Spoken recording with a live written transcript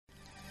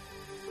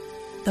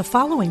The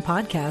following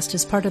podcast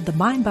is part of the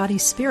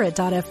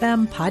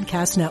MindBodySpirit.fm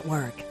podcast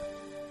network.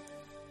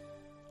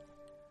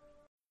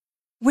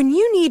 When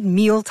you need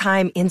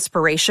mealtime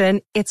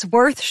inspiration, it's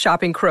worth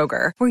shopping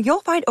Kroger, where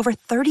you'll find over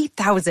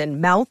 30,000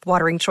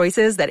 mouth-watering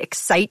choices that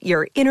excite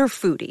your inner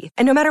foodie.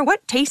 And no matter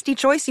what tasty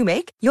choice you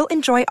make, you'll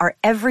enjoy our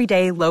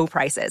everyday low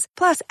prices,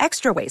 plus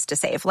extra ways to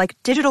save, like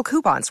digital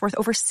coupons worth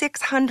over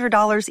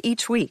 $600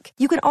 each week.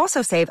 You can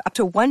also save up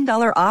to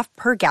 $1 off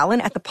per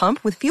gallon at the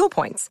pump with fuel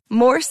points.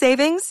 More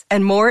savings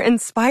and more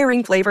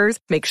inspiring flavors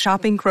make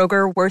shopping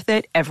Kroger worth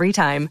it every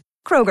time.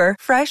 Kroger,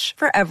 fresh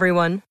for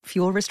everyone.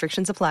 Fuel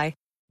restrictions apply.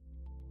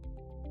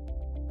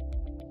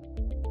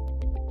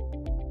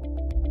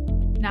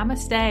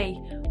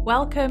 Namaste.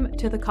 Welcome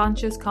to the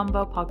Conscious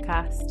Combo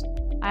podcast.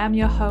 I am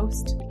your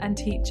host and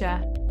teacher,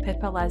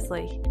 Pippa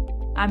Leslie.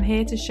 I'm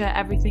here to share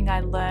everything I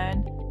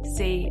learn,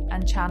 see,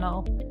 and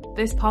channel.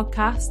 This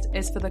podcast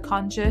is for the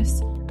conscious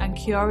and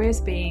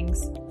curious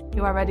beings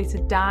who are ready to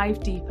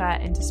dive deeper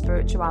into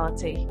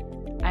spirituality.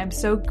 I am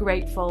so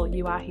grateful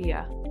you are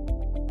here.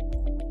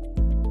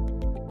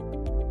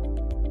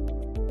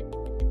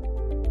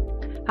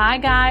 Hi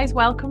guys,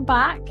 welcome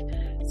back.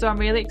 So I'm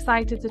really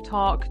excited to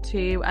talk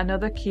to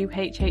another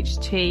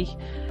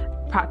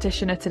QHHT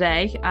practitioner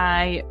today.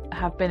 I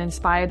have been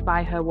inspired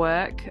by her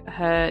work,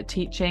 her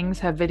teachings,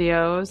 her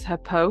videos, her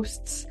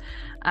posts,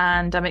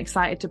 and I'm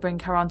excited to bring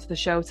her onto the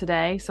show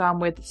today. So I'm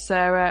with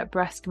Sarah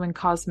Breskman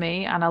Cosme,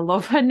 and I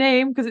love her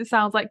name because it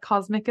sounds like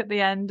cosmic at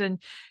the end, and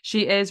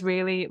she is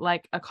really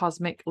like a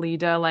cosmic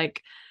leader.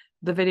 Like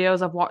the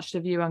videos I've watched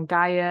of you on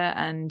Gaia,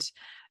 and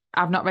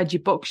I've not read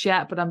your books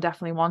yet, but I'm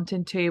definitely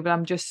wanting to. But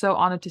I'm just so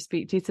honored to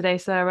speak to you today,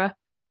 Sarah.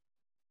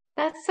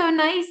 That's so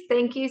nice.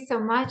 Thank you so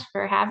much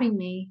for having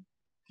me.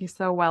 You're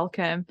so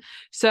welcome.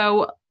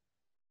 So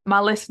my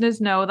listeners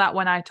know that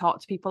when I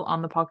talk to people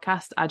on the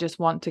podcast, I just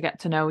want to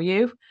get to know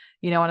you,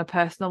 on a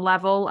personal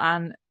level,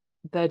 and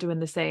they're doing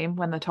the same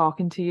when they're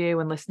talking to you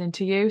and listening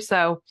to you.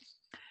 So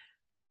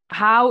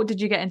how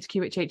did you get into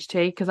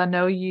QHHT? Because I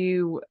know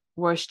you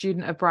were a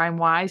student of Brian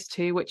Weiss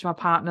too, which my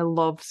partner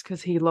loves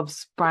because he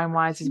loves Brian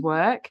Weiss's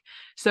work.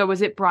 So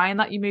was it Brian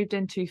that you moved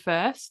into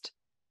first?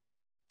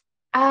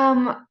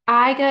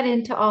 I got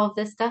into all of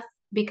this stuff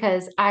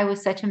because I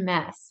was such a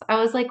mess.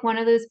 I was like one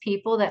of those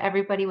people that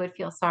everybody would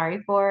feel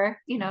sorry for,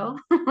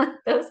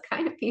 those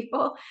kind of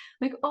people.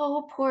 Like,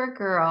 oh, poor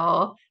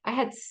girl. I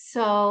had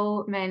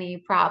so many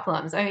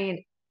problems. I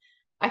mean,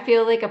 I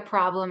feel like a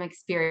problem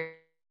experience.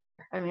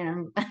 I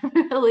mean, I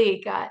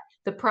really got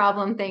the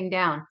problem thing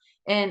down.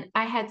 And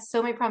I had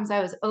so many problems.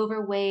 I was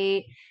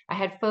overweight. I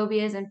had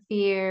phobias and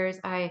fears.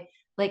 I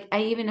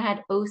even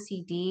had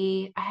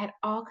OCD. I had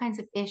all kinds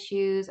of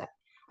issues.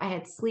 I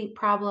had sleep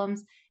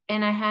problems.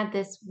 And I had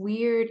this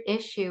weird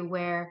issue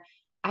where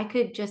I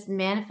could just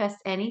manifest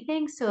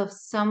anything. So if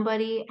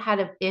somebody had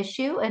an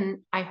issue and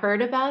I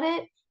heard about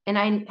it, and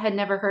I had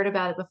never heard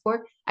about it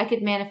before, I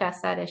could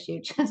manifest that issue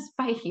just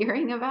by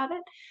hearing about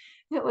it.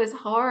 It was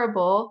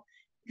horrible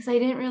because I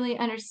didn't really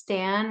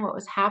understand what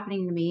was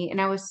happening to me.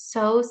 And I was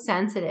so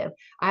sensitive.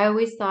 I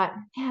always thought,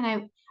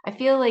 man, I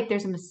feel like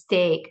there's a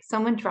mistake.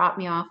 Someone dropped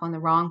me off on the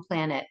wrong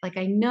planet. Like,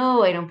 I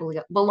know I don't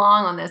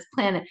belong on this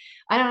planet.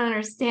 I don't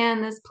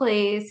understand this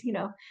place.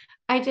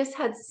 I just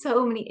had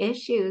so many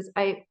issues.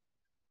 I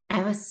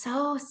was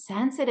so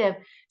sensitive.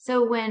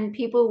 So when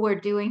people were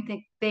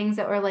doing things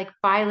that were like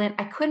violent,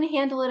 I couldn't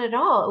handle it at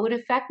all. It would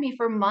affect me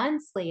for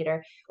months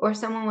later, or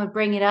someone would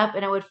bring it up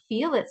and I would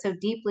feel it so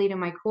deeply to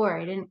my core.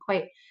 I didn't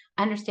quite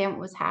understand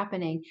what was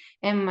happening.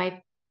 And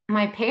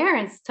my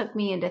parents took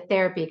me into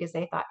therapy because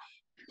they thought,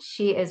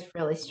 she is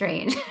really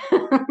strange.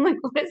 Like,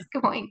 what is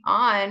going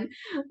on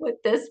with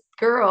this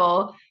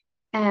girl?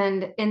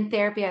 And in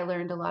therapy, I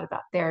learned a lot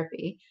about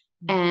therapy.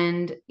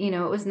 And,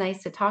 it was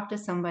nice to talk to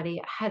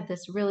somebody. I had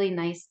this really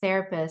nice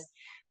therapist,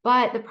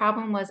 but the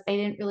problem was I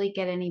didn't really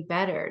get any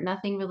better.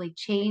 Nothing really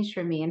changed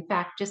for me. In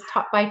fact, just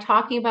by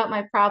talking about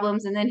my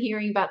problems and then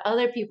hearing about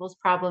other people's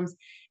problems,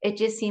 it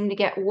just seemed to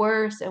get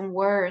worse and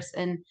worse.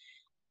 And,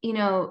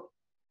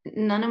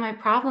 none of my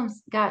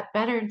problems got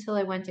better until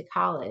I went to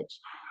college.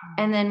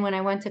 And then when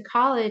I went to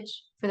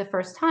college for the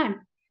first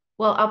time,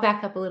 well, I'll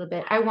back up a little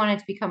bit. I wanted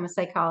to become a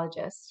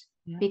psychologist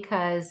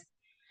because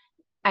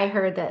I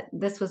heard that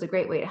this was a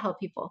great way to help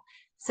people.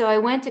 So I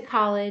went to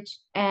college,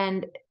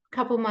 and a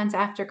couple months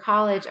after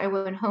college, I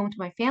went home to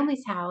my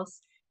family's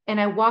house, and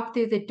I walked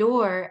through the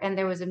door and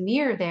there was a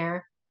mirror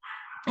there,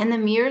 and the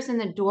mirrors in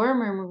the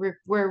dorm room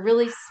were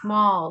really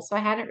small. So I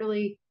hadn't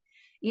really,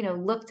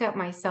 looked at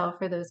myself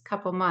for those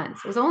couple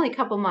months. It was only a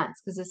couple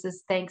months because this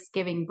is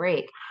Thanksgiving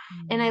break.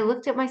 And I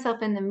looked at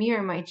myself in the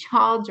mirror, my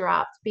jaw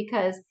dropped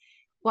because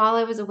while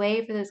I was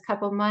away for those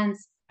couple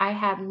months, I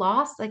had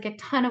lost like a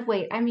ton of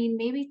weight. I mean,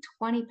 maybe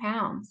 20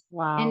 pounds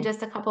in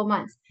just a couple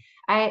months.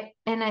 And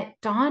it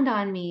dawned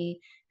on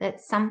me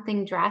that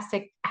something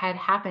drastic had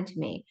happened to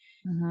me.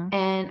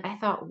 And I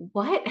thought,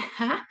 what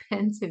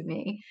happened to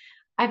me?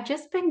 I've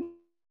just been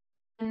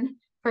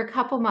for a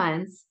couple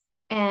months,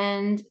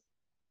 and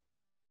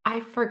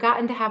I've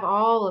forgotten to have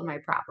all of my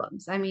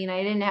problems. I mean,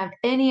 I didn't have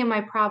any of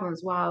my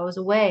problems while I was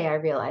away, I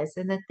realized.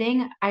 And the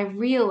thing I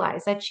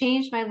realized that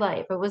changed my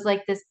life, it was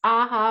like this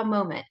aha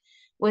moment,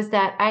 was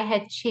that I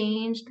had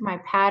changed my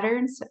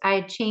patterns, I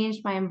had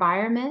changed my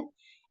environment,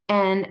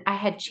 and I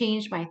had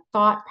changed my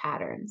thought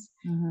patterns.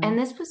 And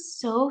this was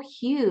so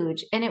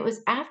huge. And it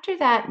was after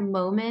that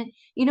moment,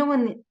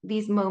 when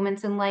these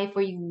moments in life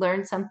where you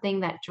learn something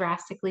that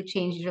drastically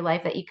changes your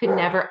life that you could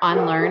never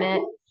unlearn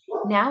it.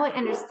 Now I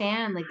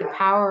understand like the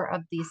power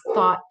of these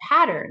thought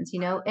patterns,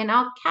 and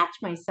I'll catch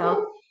myself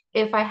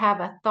if I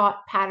have a thought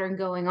pattern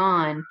going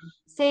on.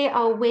 Say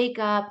I'll wake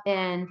up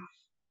and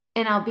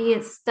I'll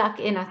be stuck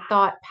in a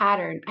thought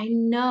pattern. I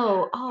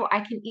know, oh,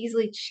 I can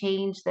easily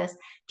change this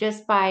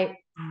just by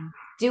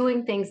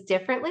doing things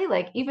differently,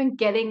 like even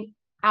getting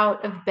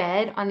out of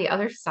bed on the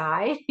other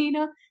side,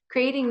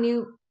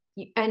 creating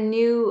a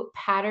new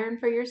pattern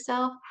for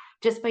yourself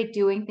just by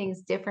doing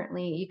things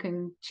differently. You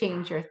can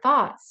change your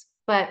thoughts.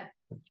 But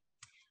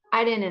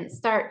I didn't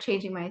start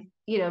changing my,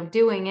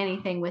 doing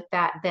anything with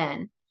that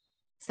then.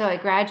 So I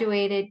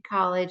graduated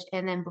college,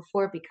 and then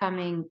before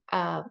becoming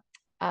a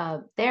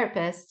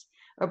therapist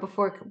or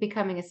before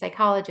becoming a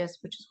psychologist,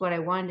 which is what I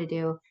wanted to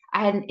do,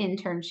 I had an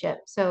internship.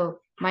 So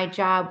my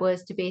job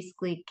was to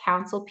basically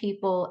counsel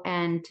people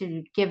and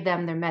to give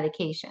them their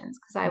medications,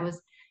 because I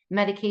was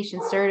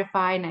medication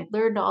certified and I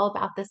learned all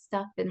about this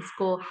stuff in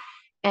school.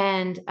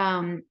 And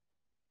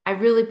I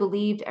really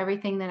believed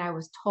everything that I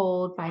was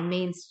told by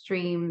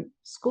mainstream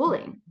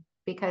schooling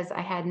because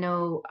I had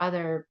no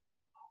other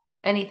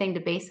anything to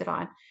base it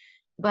on.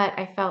 But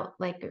I felt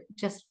like it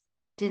just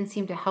didn't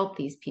seem to help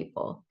these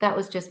people. That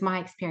was just my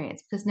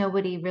experience, because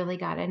nobody really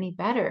got any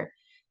better.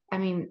 I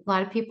mean, a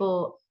lot of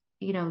people,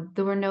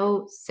 there were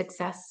no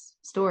success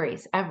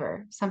stories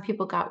ever. Some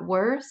people got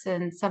worse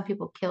and some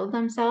people killed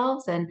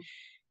themselves, and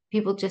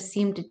people just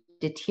seemed to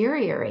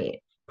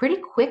deteriorate pretty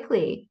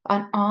quickly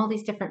on all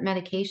these different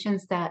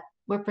medications that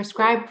were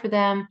prescribed for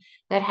them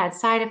that had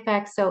side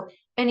effects. So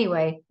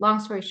anyway, long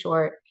story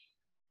short,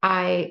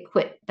 I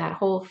quit that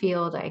whole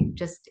field.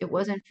 It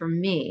wasn't for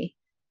me.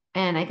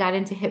 And I got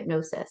into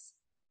hypnosis.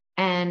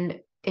 And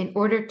in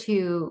order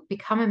to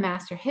become a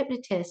master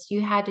hypnotist,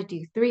 you had to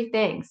do three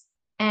things,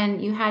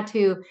 and you had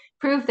to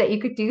prove that you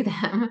could do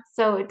them.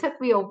 So it took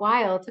me a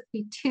while. It took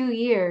me 2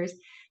 years,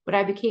 but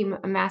I became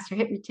a master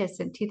hypnotist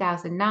in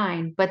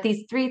 2009. But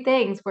these three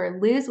things were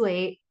lose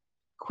weight,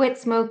 quit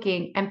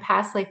smoking, and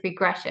past life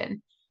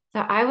regression.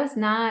 So I was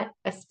not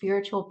a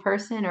spiritual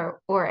person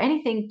or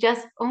anything,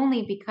 just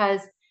only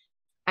because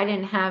I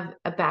didn't have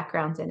a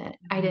background in it.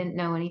 I didn't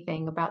know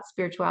anything about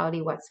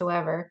spirituality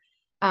whatsoever.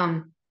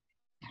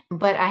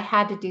 But I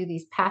had to do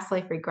these past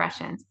life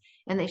regressions,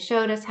 and they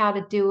showed us how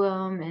to do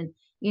them. And,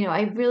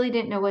 I really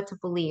didn't know what to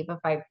believe, if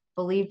I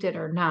believed it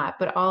or not.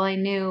 But all I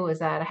knew was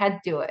that I had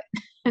to do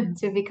it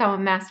to become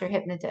a master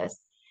hypnotist.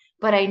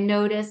 But I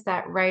noticed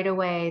that right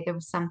away there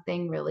was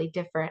something really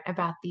different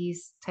about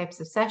these types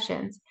of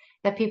sessions,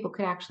 that people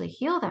could actually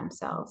heal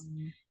themselves.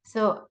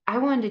 So I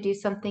wanted to do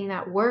something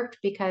that worked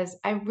because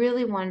I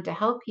really wanted to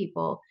help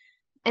people.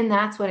 And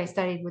that's what I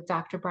studied with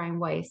Dr. Brian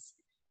Weiss.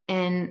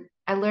 And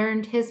I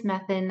learned his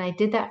method, and I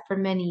did that for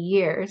many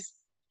years.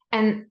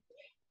 And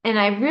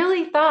I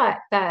really thought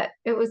that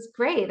it was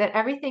great, that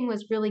everything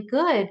was really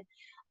good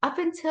up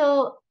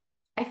until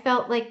I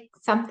felt like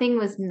something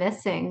was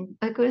missing.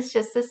 Like it was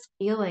just this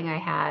feeling I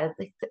had,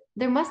 like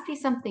there must be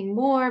something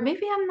more.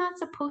 Maybe I'm not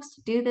supposed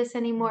to do this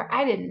anymore.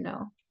 I didn't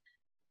know.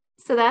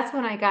 So that's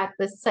when I got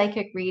the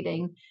psychic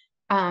reading,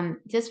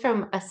 just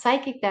from a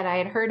psychic that I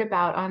had heard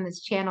about on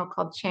this channel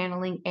called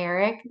Channeling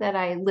Eric, that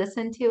I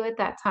listened to at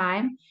that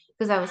time,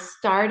 because I was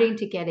starting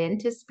to get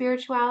into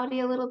spirituality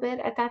a little bit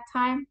at that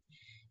time.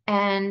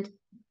 And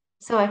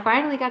so I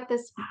finally got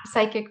this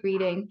psychic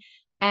reading,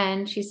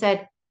 and she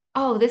said,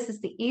 "Oh, this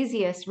is the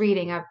easiest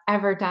reading I've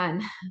ever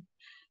done.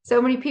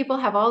 So many people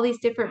have all these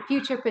different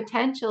future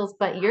potentials,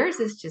 but yours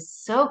is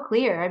just so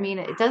clear. I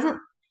mean,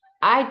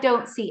 I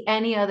don't see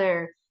any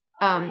other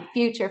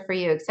future for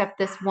you except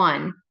this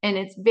one. And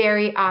it's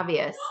very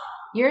obvious.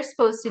 You're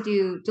supposed to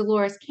do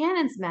Dolores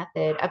Cannon's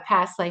method of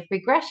past life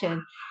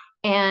regression."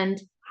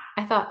 And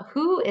I thought,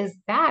 who is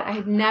that? I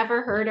had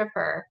never heard of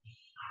her.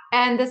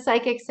 And the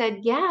psychic said,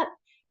 "Yeah,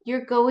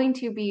 you're going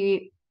to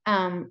be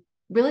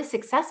really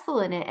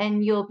successful in it,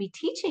 and you'll be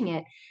teaching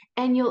it,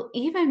 and you'll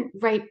even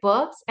write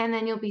books, and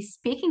then you'll be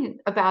speaking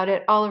about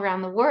it all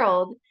around the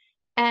world."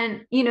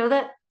 And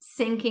that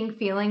sinking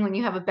feeling when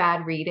you have a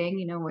bad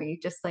reading, where you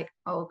just like,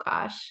 oh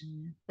gosh,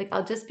 like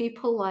I'll just be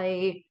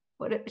polite.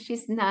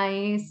 She's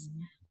nice.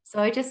 So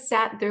I just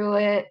sat through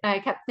it. And I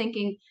kept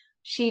thinking,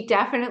 she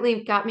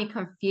definitely got me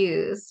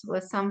confused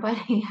with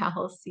somebody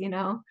else,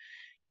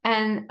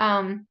 And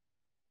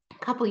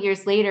a couple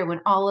years later,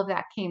 when all of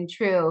that came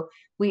true,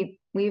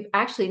 we've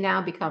actually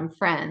now become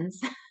friends.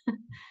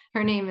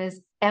 Her name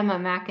is Emma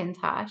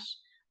McIntosh.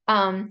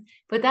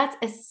 But that's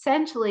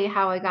essentially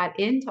how I got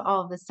into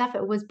all of this stuff.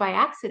 It was by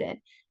accident.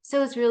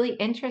 So it's really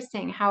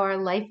interesting how our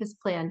life is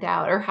planned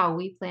out, or how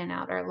we plan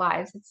out our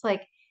lives. It's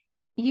like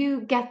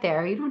you get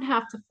there. You don't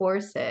have to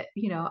force it,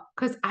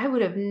 because I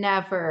would have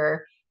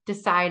never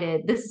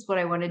decided this is what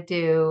I want to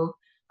do.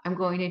 I'm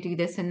going to do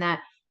this and that.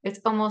 It's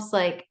almost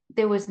like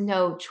there was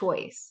no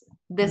choice.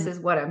 This Mm. is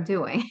what I'm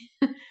doing.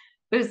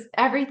 There's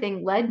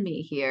everything led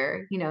me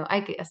here, I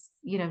guess,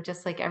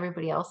 just like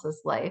everybody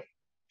else's life.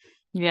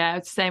 Yeah,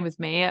 it's the same with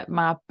me.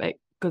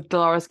 'Cause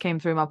Dolores came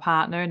through my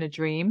partner in a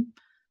dream.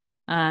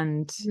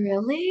 And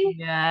Really?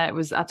 yeah, it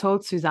was, I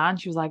told Suzanne,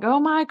 she was like,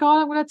 oh my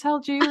God, I'm going to tell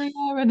Julia.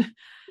 And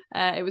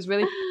it was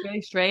really,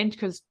 really strange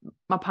because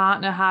my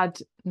partner had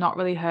not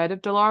really heard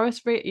of Dolores.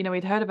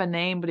 He'd heard of her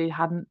name, but he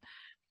hadn't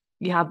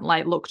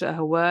like looked at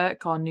her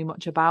work or knew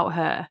much about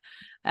her.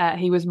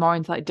 He was more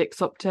into like Dick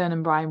Upton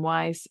and Brian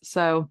Weiss.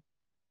 So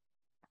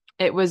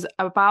it was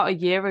about a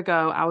year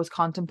ago, I was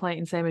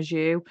contemplating, same as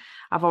you.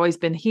 I've always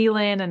been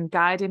healing and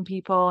guiding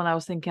people, and I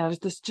was thinking,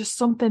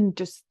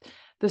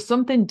 there's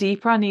something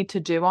deeper I need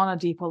to do on a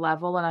deeper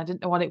level, and I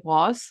didn't know what it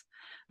was.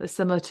 That's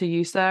similar to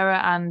you,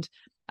 Sarah. And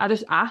I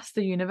just asked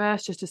the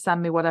universe just to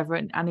send me whatever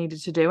I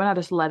needed to do, and I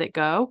just let it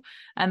go.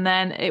 And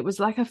then it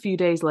was like a few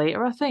days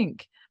later, I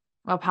think.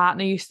 My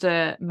partner used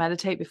to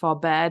meditate before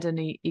bed, and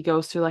he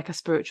goes through like a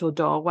spiritual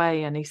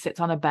doorway, and he sits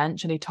on a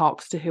bench and he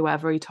talks to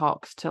whoever he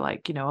talks to,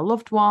 like, a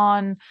loved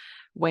one,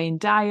 Wayne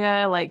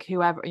Dyer, like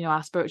whoever,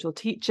 our spiritual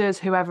teachers,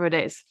 whoever it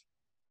is.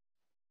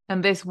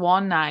 And this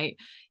one night,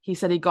 he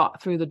said he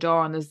got through the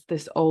door and there's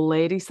this old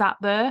lady sat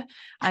there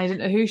and he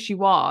didn't know who she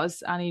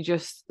was. And he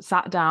just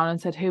sat down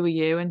and said, who are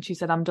you? And she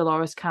said, I'm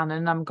Dolores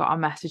Cannon. I've got a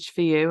message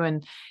for you.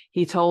 And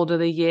he told her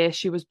the year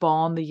she was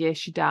born, the year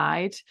she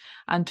died,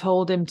 and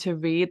told him to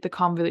read The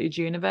Convoluted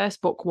Universe,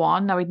 book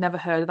 1. Now, he'd never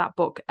heard of that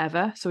book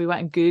ever. So we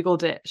went and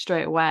Googled it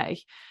straight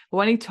away. But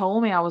when he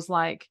told me, I was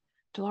like,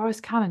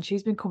 Dolores Cannon,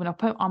 she's been coming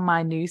up on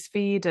my news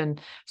feed, and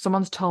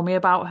someone's told me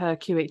about her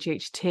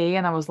QHHT,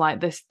 and I was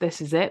like,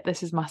 this is it.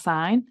 This is my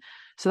sign.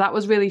 So that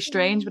was really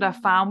strange. But I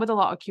found with a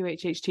lot of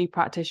QHHT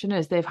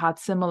practitioners, they've had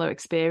similar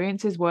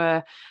experiences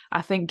where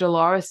I think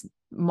Dolores,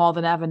 more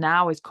than ever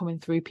now, is coming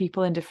through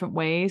people in different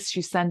ways.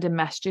 She's sending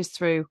messages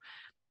through,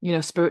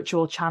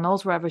 spiritual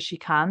channels wherever she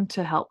can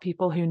to help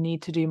people who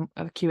need to do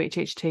a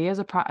QHHT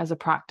as a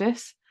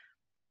practice.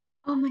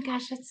 Oh my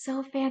gosh, that's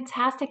so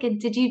fantastic.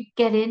 And did you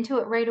get into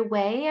it right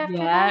away after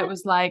Yeah, it that?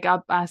 was like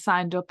I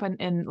signed up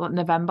in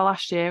November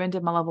last year and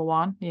did my level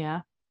 1. Yeah.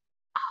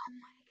 Oh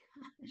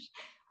my gosh.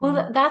 Well,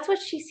 Mm. that's what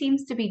she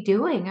seems to be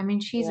doing. I mean,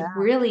 Yeah.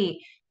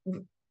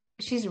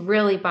 she's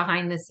really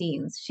behind the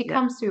scenes. She Yeah.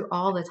 comes through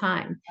all the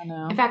time. I In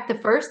know. fact, the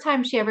first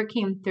time she ever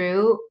came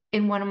through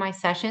in one of my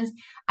sessions,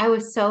 I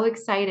was so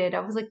excited.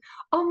 I was like,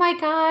 "Oh my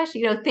gosh,"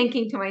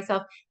 thinking to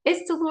myself,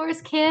 "It's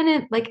Dolores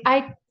Cannon." Like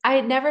I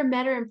had never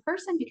met her in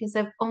person because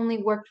I've only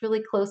worked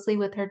really closely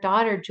with her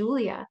daughter,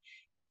 Julia.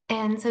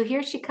 And so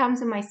here she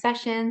comes in my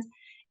sessions,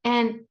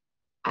 and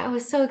I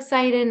was so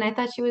excited, and I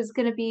thought she was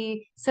going to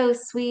be so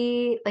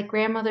sweet, like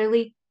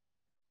grandmotherly.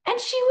 And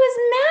she was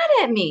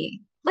mad at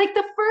me. Like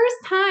the first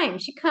time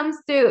she comes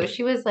through,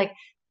 she was like,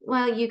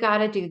 well, you got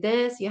to do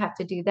this, you have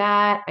to do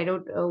that. I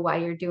don't know why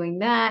you're doing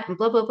that, and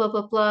blah, blah, blah,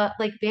 blah, blah.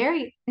 Like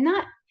very,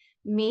 not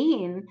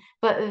mean,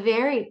 but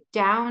very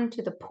down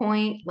to the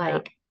point, Yeah.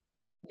 like,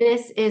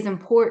 this is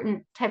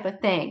important type of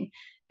thing.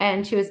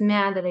 And she was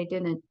mad that I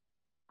didn't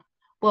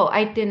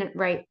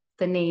write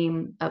the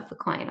name of the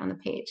client on the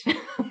page,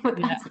 but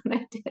Yeah. that's what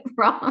I did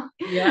wrong.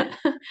 Yeah.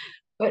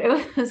 But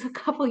it was a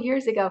couple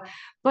years ago.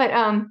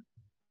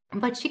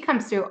 But she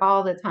comes through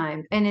all the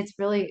time, and it's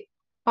really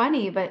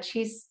funny, but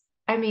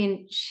I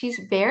mean, she's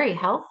very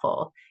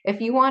helpful.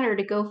 If you want her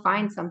to go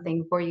find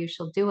something for you,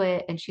 she'll do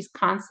it. And she's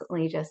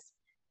constantly just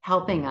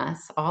helping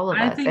us, all of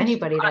I us, think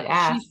anybody that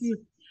asks.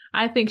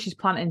 I think she's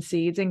planting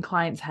seeds in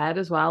clients' head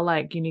as well.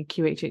 Like, you need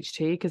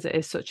QHHT because it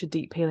is such a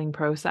deep healing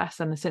process.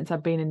 And since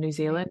I've been in New Right.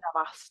 Zealand,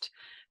 I've asked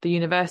the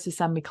universe to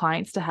send me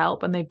clients to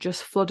help, and they've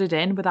just flooded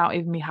in without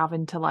even me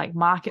having to like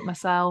market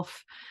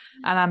myself.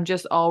 And I'm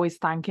just always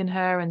thanking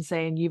her and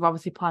saying, you've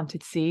obviously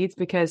planted seeds,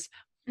 because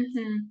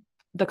Mhm.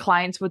 the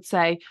clients would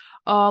say,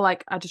 oh,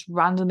 like I just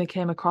randomly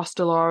came across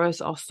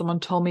Dolores, or someone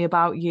told me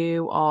about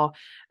you, or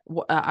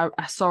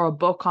I saw a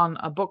book on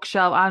a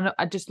bookshelf.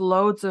 I just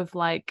loads of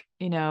like,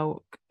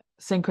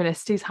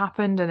 synchronicities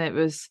happened, and it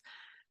was,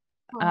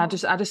 and I Oh,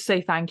 just I just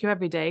say thank you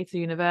every day to the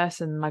universe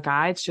and my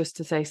guides, just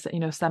to say,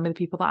 send me the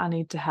people that I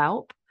need to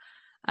help.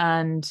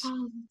 And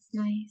oh, that's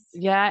nice.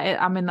 yeah,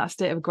 I'm in that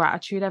state of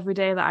gratitude every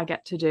day that I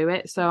get to do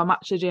it. So I'm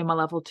actually doing my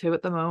level 2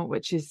 at the moment,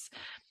 which is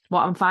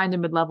what I'm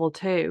finding with level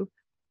 2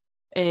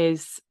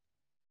 is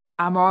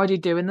I'm already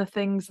doing the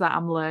things that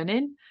I'm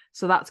learning.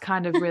 So that's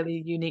kind of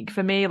really unique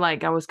for me.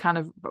 Like I was kind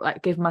of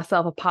like giving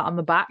myself a pat on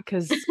the back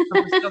because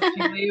of the stuff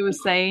Julia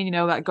was saying,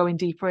 like going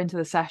deeper into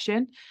the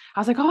session. I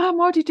was like, oh,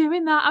 I'm already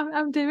doing that.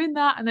 I'm doing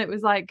that. And it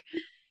was like,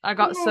 I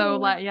got so Yay.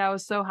 like, yeah, I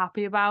was so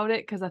happy about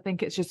it because I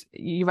think it's just,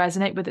 you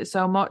resonate with it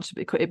so much.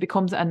 It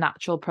becomes a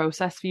natural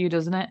process for you,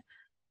 doesn't it?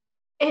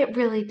 It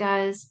really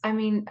does. I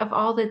mean, of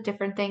all the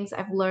different things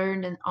I've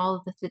learned and all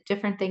of the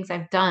different things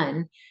I've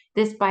done,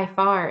 this by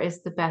far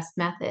is the best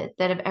method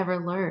that I've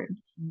ever learned.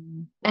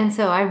 And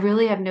so I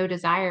really have no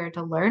desire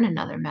to learn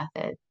another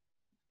method.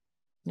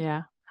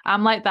 Yeah.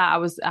 I'm like that.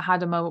 I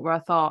had a moment where I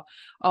thought,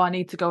 oh, I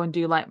need to go and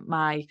do like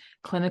my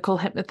clinical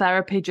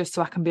hypnotherapy just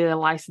so I can be a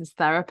licensed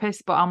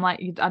therapist. But I'm like,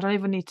 I don't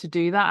even need to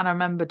do that. And I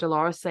remember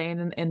Dolores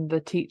saying in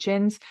the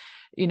teachings,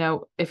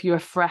 if you're a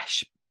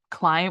fresh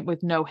client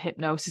with no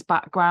hypnosis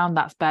background,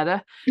 that's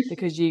better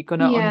because you're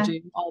gonna Yeah, undo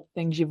all the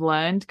things you've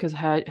learned because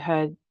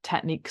her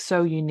technique's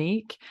so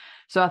unique.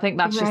 So I think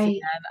that's just right.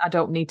 again, I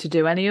don't need to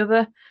do any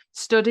other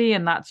study,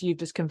 and that's you've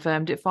just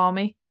confirmed it for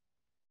me.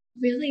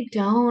 Really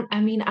don't.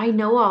 I mean, I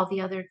know all the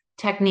other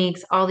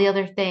techniques, all the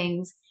other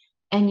things,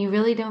 and you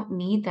really don't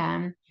need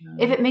them.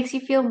 If No. it makes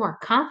you feel more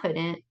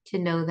confident to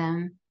know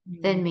them,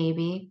 then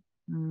maybe,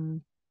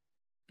 Mm.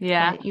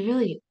 Yeah. but you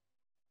really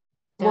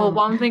Well, don't.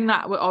 one thing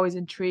that would always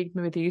intrigued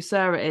me with you,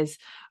 Sarah, is,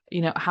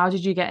 how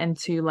did you get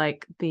into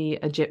like the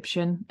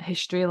Egyptian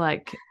history?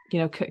 Like,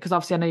 because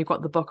obviously I know you've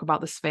got the book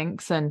about the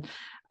Sphinx, and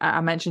I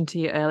mentioned to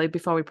you earlier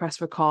before we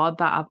press record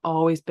that I've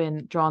always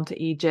been drawn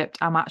to Egypt.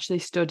 I'm actually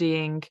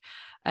studying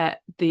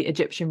the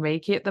Egyptian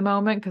Reiki at the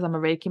moment because I'm a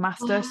Reiki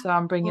master. So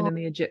I'm bringing Wow. in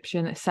the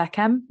Egyptian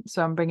Sekhem.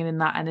 So I'm bringing in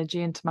that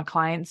energy into my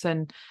clients,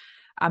 and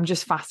I'm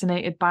just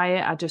fascinated by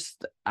it.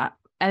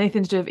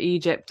 Anything to do with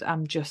Egypt,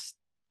 I'm just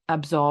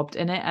absorbed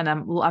in it, and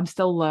I'm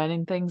still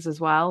learning things as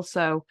well.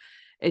 So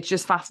it's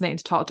just fascinating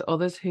to talk to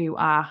others who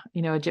are,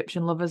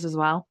 Egyptian lovers as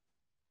well.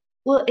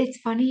 Well, it's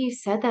funny you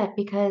said that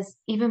because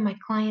even my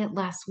client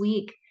last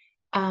week,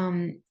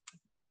 um,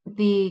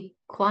 the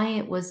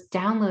client was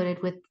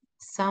downloaded with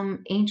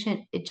some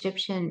ancient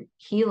Egyptian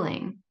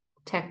healing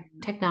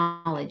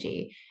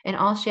technology, and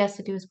all she has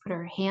to do is put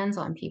her hands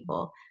on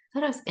people. I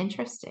thought it was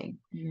interesting.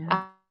 Yeah. I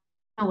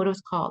don't know what it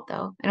was called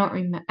though. I don't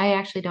remember. I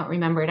actually don't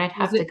remember it. I'd Was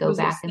have to it go was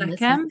it back and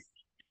listen. Sekhem?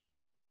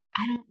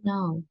 I don't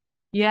know.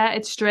 Yeah,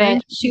 it's But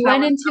strange because she I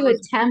went was I into a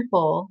was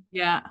temple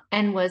yeah.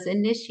 and was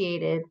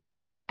initiated,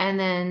 and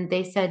then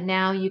they said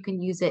now you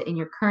can use it in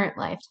your current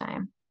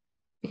lifetime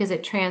because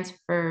it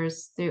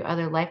transfers through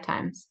other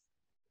lifetimes.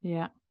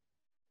 Yeah.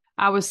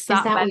 I was Is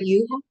sat that med what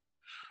you have?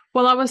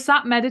 well, I was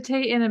sat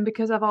meditating, and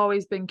because I've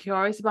always been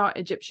curious about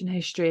Egyptian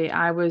history,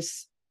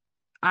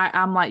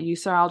 I'm like you,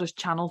 so I'll just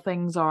channel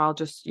things or I'll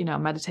just,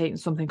 meditate and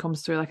something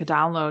comes through like a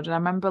download. And I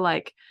remember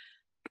like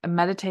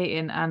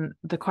meditating and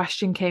the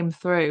question came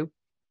through,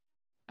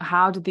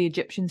 how did the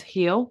Egyptians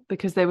heal?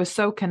 Because they were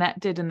so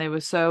connected and they were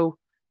so,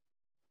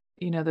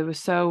 they were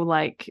so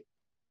like,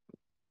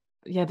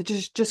 yeah, they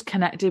just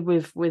connected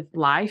with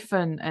life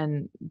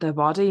and their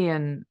body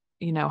and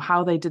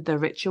how they did their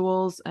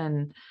rituals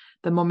and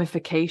the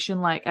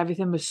mummification, like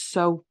everything was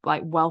so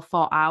like well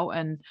thought out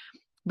and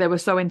they were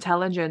so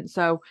intelligent.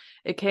 So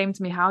it came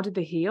to me, how did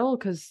they heal?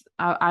 Because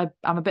I'm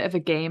a bit of a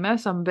gamer,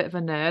 so I'm a bit of a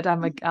nerd.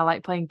 I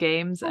like playing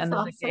games, That's and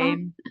there's a awesome.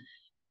 game.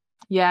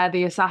 Yeah,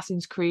 the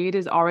Assassin's Creed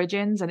is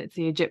Origins and it's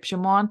the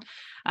Egyptian one.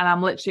 And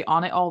I'm literally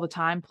on it all the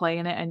time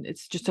playing it. And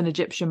it's just an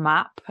Egyptian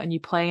map and you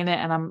playing it.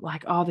 And I'm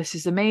like, oh, this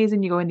is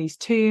amazing. You go in these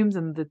tombs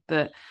and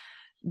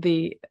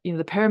the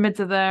pyramids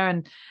are there.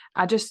 And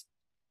I just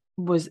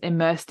was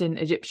immersed in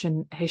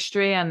Egyptian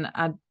history. And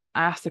I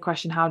asked the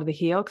question, how do they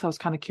heal? Because I was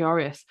kind of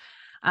curious.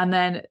 And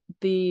then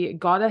the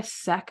goddess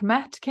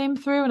Sekhmet came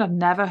through, and I'd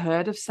never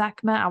heard of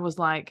Sekhmet. I was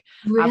like,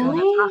 I've heard of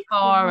Really?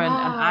 Hathor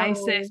and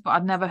Isis, Wow. but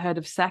I'd never heard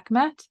of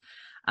Sekhmet.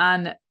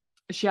 And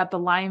she had the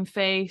lion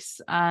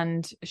face,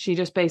 and she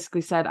just basically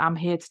said, I'm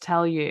here to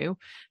tell you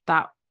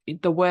that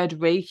the word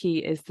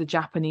Reiki is the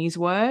Japanese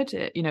word,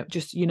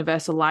 just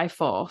universal life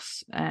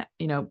force,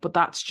 but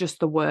that's just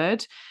the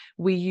word.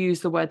 We use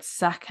the word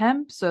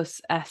Sekhem, so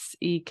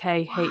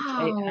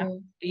Wow.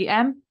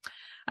 Sekham.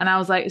 And I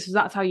was like, so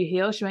that's how you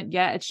heal? She went,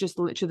 yeah, it's just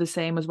literally the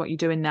same as what you're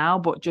doing now,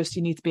 but just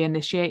you need to be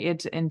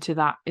initiated into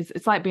that.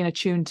 It's like being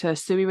attuned to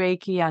Sui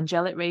Reiki,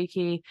 angelic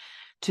Reiki.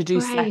 To do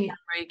second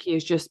Right. Reiki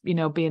is just,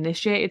 be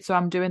initiated. So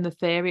I'm doing the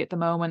theory at the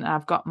moment.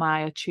 I've got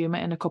my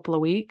attunement in a couple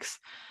of weeks.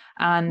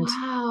 And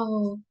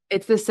Wow.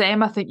 it's the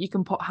same. I think you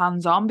can put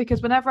hands on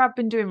because whenever I've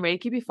been doing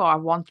Reiki before, I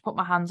want to put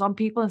my hands on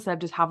people instead of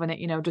just having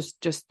it,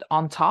 just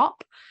on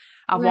top.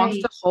 I've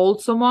wanted to Right.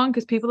 hold someone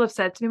because people have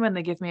said to me when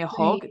they give me a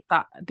hug Right.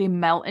 that they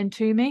melt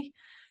into me.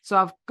 So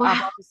I've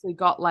Wow. obviously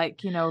got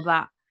like,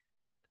 that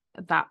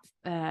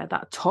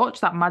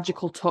touch, that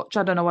magical touch.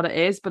 I don't know what it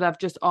is, but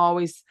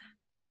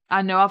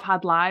I know I've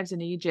had lives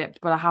in Egypt,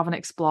 but I haven't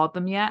explored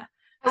them yet.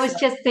 I So was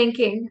just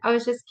thinking, I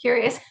was just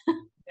curious.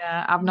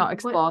 yeah, I've not What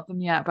explored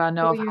them yet, but I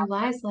know were I've your had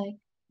lives like?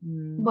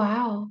 them.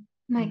 Wow.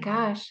 My Mm,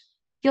 gosh.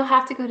 You'll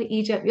have to go to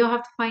Egypt. You'll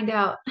have to find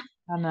out.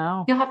 I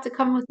know. You'll have to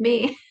come with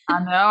me.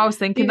 I know. I was Do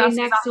thinking the that's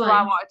next exactly why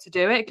I one. wanted to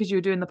do it because you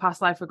were doing the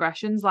past life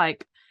regressions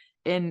like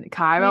in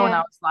Cairo, and I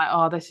Yeah. was like,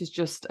 oh, this is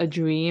just a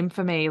dream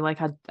for me.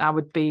 Like I'd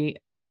probably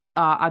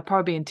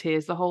be in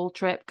tears the whole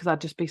trip because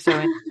I'd just be so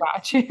in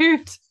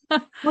gratitude.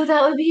 Well,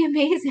 that would be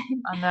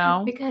amazing I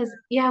know. because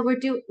yeah,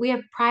 we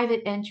have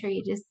private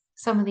entry to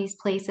some of these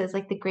places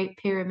like the Great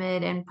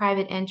Pyramid and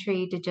private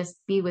entry to just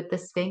be with the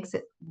Sphinx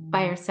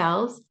by Mm.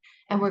 ourselves.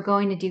 And we're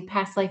going to do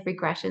past life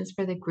regressions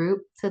for the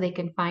group so they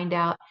can find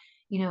out,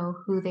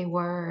 who they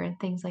were and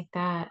things like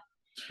that.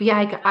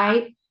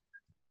 Yeah,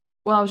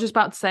 Well, I was just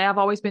about to say I've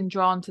always been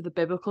drawn to the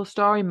biblical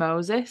story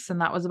Moses,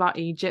 and that was about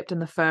Egypt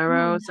and the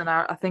pharaohs. And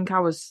I think I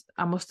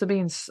must have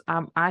been,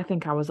 I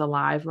think I was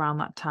alive around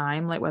that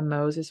time, like when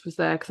Moses was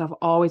there, because I've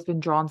always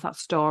been drawn to that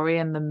story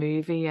and the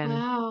movie. And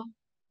wow,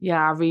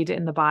 yeah, I read it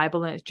in the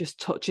Bible, and it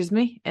just touches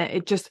me.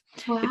 It just,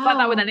 it's like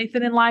that with wow,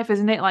 anything in life,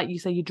 isn't it? Like you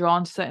say, you're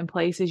drawn to certain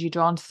places, you're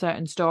drawn to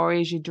certain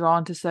stories, you're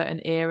drawn to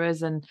certain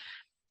eras, and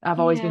I've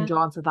always been yeah,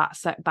 drawn to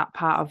that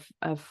part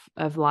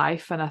of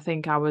life, and I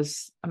think I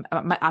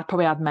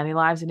probably had many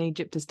lives in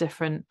Egypt as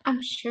different.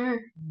 I'm sure.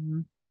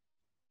 Mm,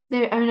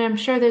 I mean, I'm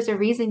sure there's a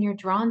reason you're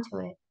drawn to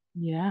it.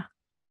 yeah,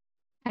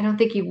 I don't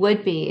think you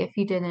would be if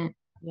you didn't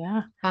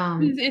yeah. um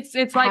It's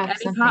like have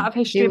any part something of to do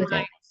history. with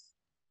it.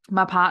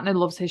 My partner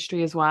loves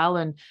history as well,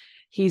 and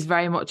he's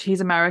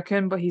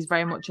American, but he's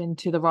very much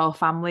into the royal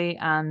family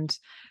and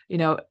you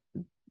know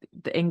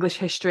the English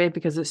history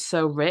because it's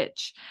so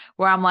rich.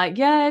 Where I'm like,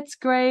 yeah, it's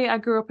great. I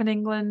grew up in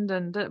England,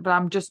 and but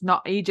I'm just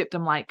not Egypt.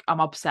 I'm like, I'm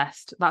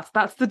obsessed.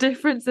 That's the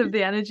difference of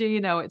the energy.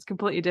 It's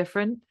completely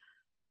different.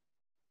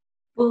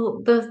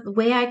 Well, the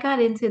way I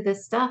got into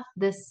this stuff,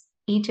 this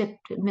Egypt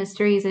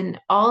mysteries and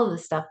all of the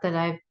stuff that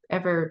I've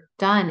ever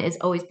done has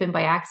always been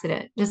by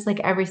accident, just like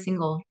every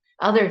single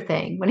other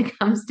thing when it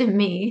comes to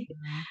me.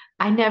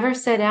 I never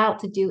set out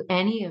to do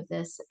any of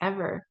this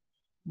ever.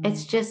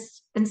 It's Mm,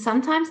 just, and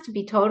sometimes to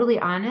be totally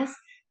honest,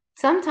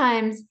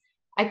 sometimes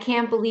I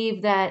can't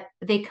believe that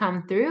they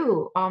come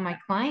through all my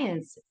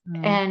clients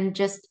mm, and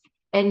just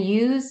and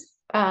use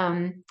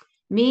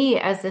me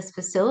as this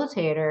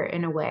facilitator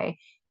in a way.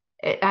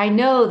 I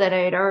know that I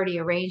had already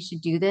arranged to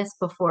do this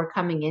before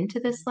coming into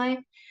this life,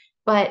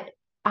 but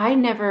I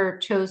never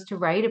chose to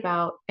write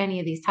about any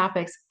of these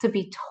topics. To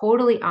be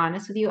totally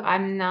honest with you,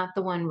 I'm not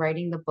the one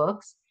writing the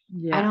books.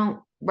 I yeah. don't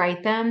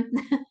write them.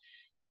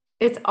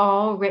 It's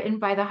all written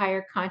by the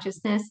higher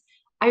consciousness.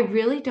 I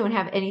really don't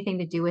have anything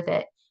to do with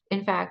it.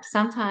 In fact,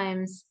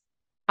 sometimes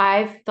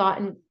I've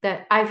thought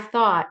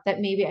that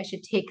maybe I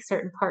should take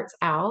certain parts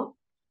out.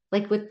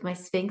 Like with my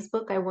Sphinx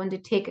book, I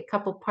wanted to take a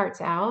couple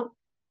parts out,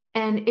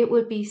 and it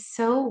would be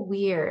so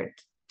weird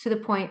to the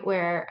point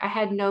where I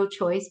had no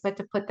choice but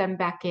to put them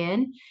back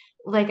in.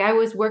 Like I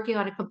was working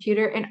on a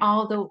computer and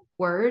all the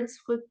words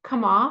would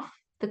come off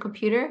the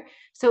computer,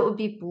 so it would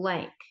be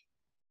blank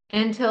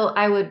until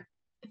I would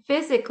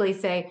physically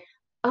say,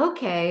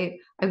 okay,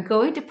 I'm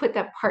going to put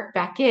that part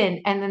back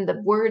in, and then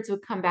the words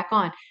would come back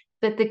on.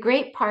 But the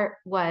great part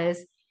was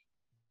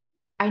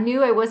I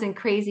knew I wasn't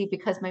crazy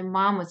because my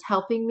mom was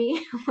helping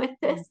me with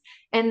this,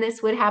 and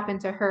this would happen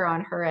to her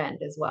on her end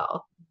as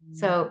well. Mm,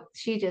 So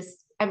she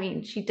just, I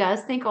mean, she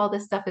does think all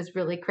this stuff is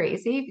really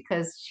crazy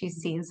because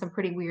she's seen some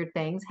pretty weird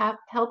things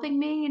helping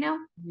me.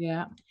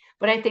 yeah.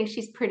 But I think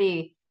she's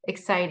pretty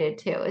excited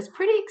too. It's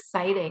pretty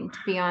exciting to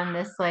be on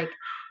this like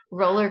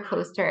roller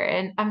coaster.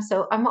 And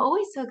I'm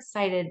always so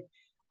excited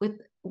with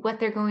what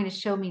they're going to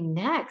show me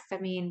next. I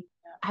mean,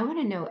 I want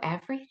to know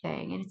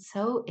everything and it's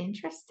so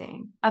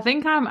interesting. I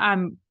think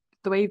I'm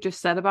the way you've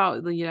just said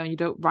about you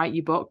don't write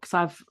your books.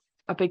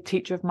 A big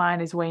teacher of mine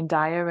is Wayne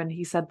Dyer, and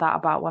he said that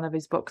about one of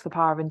his books, The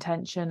Power of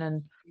Intention.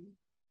 And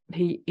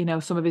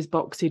some of his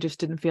books, he just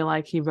didn't feel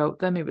like he wrote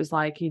them. It was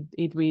like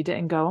he'd read it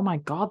and go, "Oh my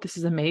God, this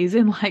is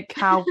amazing!" Like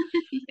how.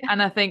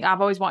 And I think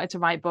I've always wanted to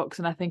write books,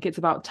 and I think it's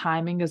about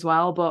timing as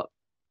well. But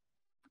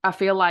I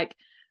feel like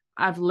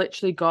I've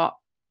literally got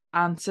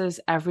answers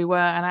everywhere.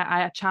 And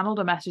I channeled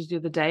a message the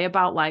other day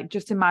about like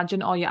just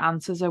imagine all your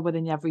answers are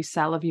within every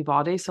cell of your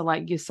body. So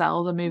like your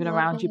cells are moving Love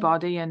around your it.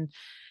 body, and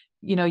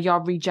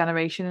your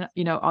regeneration,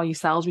 all your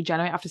cells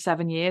regenerate after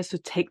 7 years. So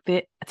take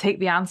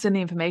the answer and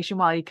the information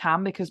while you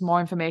can, because more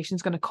information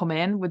is going to come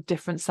in with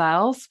different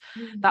cells. I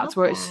That's love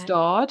where it's that.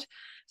 stored.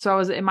 So I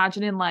was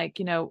imagining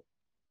like, I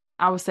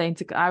always say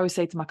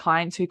to my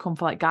clients who come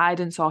for like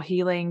guidance or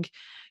healing,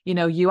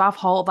 you have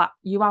all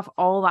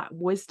that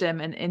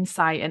wisdom and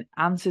insight and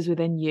answers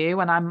within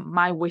you. And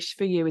my wish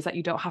for you is that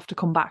you don't have to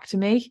come back to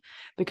me,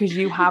 because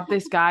you have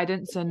this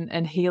guidance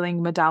and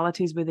healing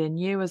modalities within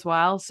you as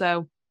well.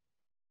 So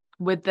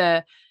with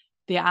the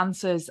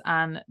answers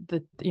and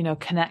the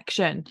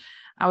connection,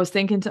 I always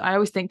think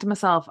to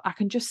myself, I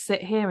can just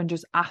sit here and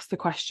just ask the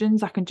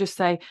questions. I can just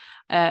say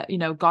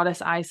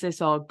goddess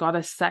Isis or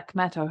goddess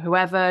Sekhmet or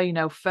whoever,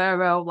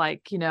 Pharaoh,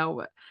 like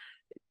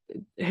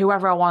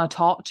whoever I want to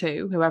talk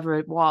to, whoever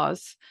it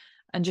was,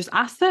 and just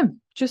ask them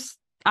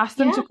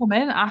Yeah. to come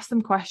in, ask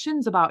them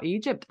questions about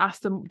Egypt,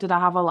 ask them, did I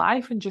have a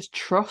life, and just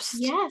trust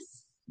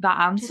Yes. that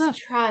answer. Just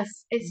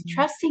trust. It's Mm,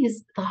 trusting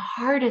is the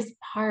hardest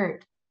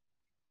part.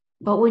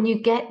 But when you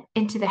get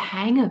into the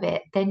hang of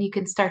it, then you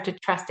can start to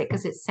trust it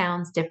because it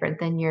sounds different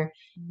than your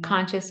yeah.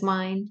 conscious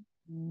mind.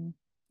 Mm.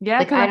 Yeah,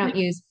 Like because I I don't think,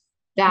 use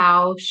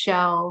thou,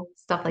 shall,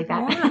 stuff like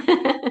that.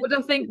 yeah. But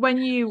I think when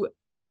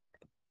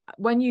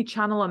you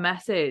channel a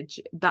message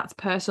that's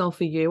personal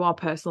for you or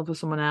personal for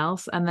someone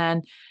else, and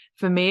then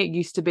for me it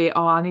used to be,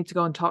 oh, I need to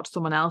go and talk to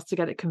someone else to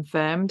get it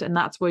confirmed, and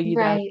that's where you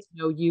then Right.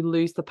 you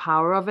lose the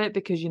power of it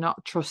because you're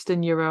not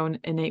trusting your own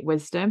innate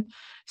wisdom.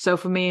 So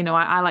for me,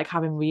 I like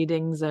having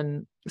readings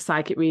and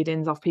psychic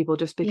readings of people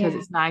just because Yeah.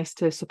 it's nice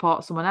to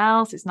support someone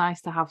else. It's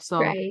nice to have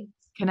some Right.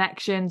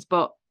 connections,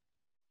 but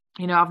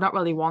I've not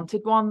really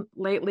wanted one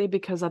lately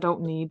because I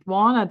don't need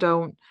one. I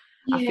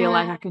feel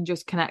like Yeah. I can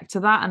just connect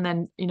to that. And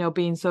then,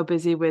 being so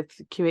busy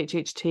with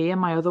QHHT and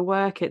my other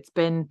work,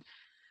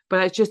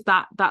 but it's just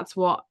that's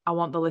what I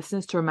want the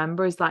listeners to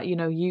remember is that,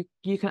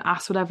 you can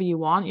ask whatever you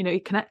want,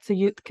 you connect to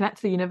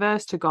the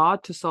universe, to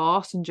God, to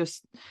source, and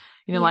just,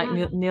 like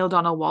Yeah. Neil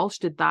Donald Walsh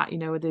did that,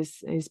 with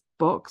his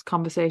books,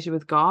 Conversation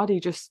with God. He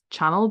just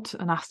channeled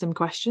and asked him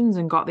questions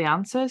and got the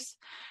answers.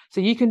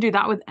 So you can do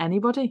that with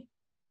anybody.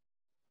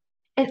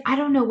 And I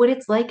don't know what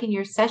it's like in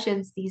your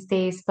sessions these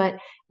days, but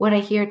what I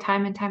hear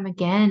time and time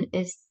again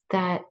is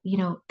that,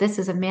 this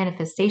is a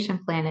manifestation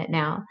planet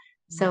now.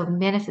 So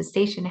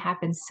manifestation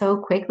happens so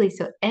quickly.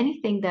 So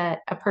anything that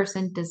a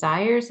person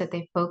desires that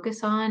they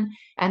focus on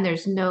and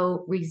there's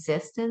no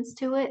resistance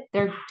to it,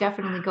 they're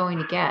definitely going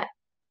to get.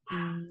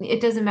 Mm. It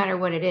doesn't matter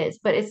what it is,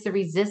 but it's the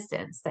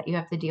resistance that you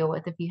have to deal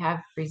with if you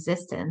have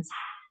resistance.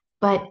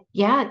 But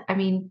yeah, I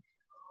mean,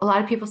 a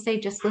lot of people say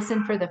just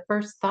listen for the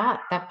first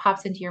thought that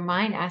pops into your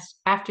mind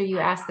after you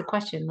ask the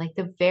question, like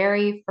the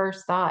very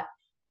first thought,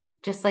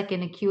 just like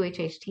in a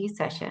QHHT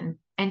session,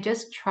 and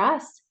just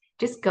trust,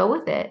 just go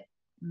with it,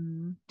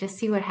 Mm. just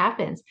see what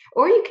happens.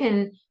 Or you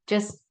can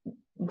just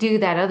do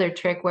that other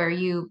trick where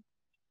you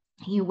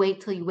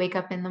wait till you wake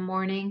up in the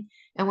morning,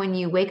 and when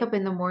you wake up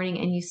in the morning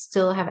and you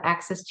still have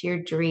access to your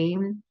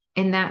dream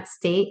in that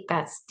state,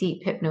 that's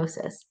deep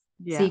hypnosis. So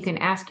Yeah. you can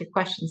ask your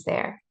questions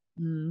there.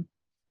 Mm.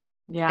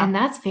 Yeah. And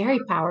that's very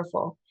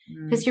powerful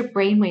Mm. because your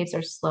brain waves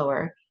are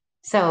slower.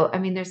 So, I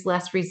mean, there's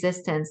less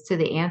resistance to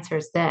the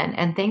answers then,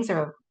 and things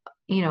are,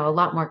 a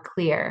lot more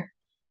clear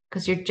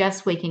because you're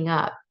just waking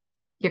up.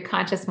 Your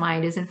conscious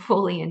mind isn't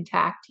fully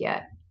intact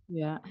yet.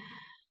 Yeah.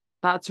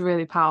 That's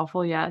really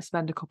powerful. Yeah.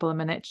 Spend a couple of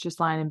minutes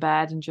just lying in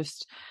bed and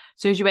just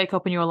as soon as you wake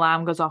up and your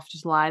alarm goes off,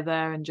 just lie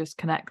there and just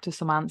connect to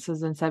some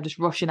answers instead of just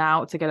rushing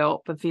out to get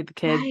up and feed the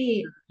kids.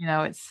 Right,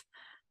 It's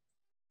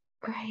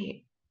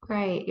right,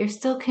 right. You're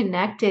still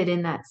connected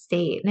in that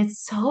state. And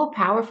it's so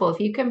powerful. If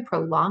you can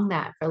prolong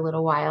that for a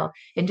little while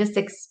and just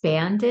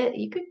expand it,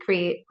 you could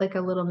create like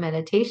a little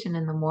meditation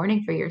in the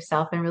morning for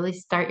yourself and really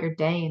start your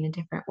day in a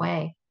different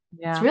way.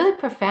 It's yeah, really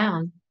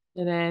profound.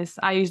 it is.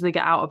 I usually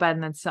get out of bed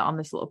and then sit on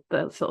this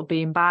little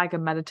bean bag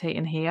and meditate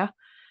in here.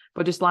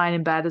 But just lying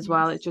in bed as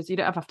well, it's Nice. just you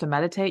don't have to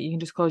meditate. You can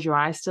just close your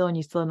eyes still and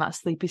you're still in that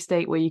sleepy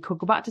state where you could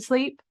go back to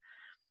sleep.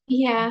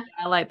 Yeah,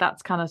 I like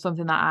that's kind of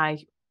something that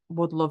I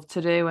would love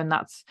to do. And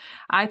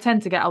I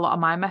tend to get a lot of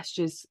my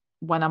messages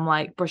when I'm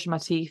like brushing my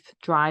teeth,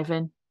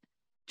 driving,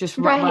 just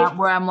right.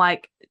 where I'm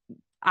like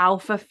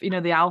alpha,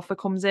 the alpha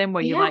comes in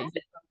where Yeah, you're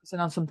focusing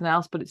on something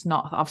else, but it's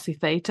not obviously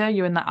theta.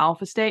 You're in that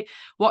alpha state. yeah,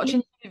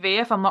 Watching TV,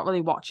 if I'm not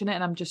really watching it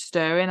and I'm just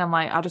stirring, I'm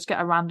like, I'll just get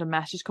a random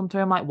message come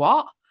through. I'm like,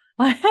 what?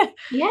 Like,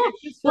 yeah.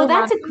 it's just Well, so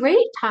that's random. a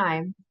great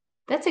time.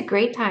 That's a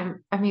great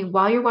time. I mean,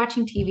 while you're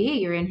watching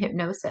TV, you're in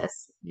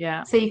hypnosis.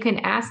 Yeah. So you can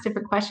ask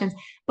different questions.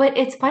 But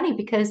it's funny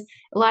because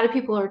a lot of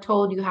people are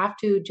told you have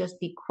to just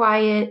be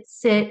quiet,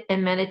 sit,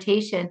 and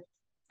meditation.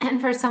 And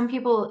for some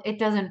people, it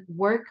doesn't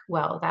work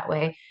well that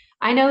way.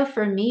 I know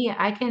for me,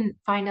 I can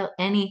find out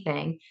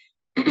anything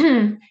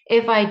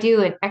if I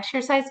do an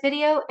exercise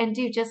video and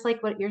do just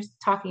like what you're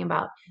talking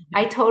about.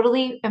 I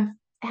totally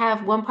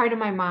have one part of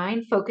my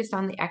mind focused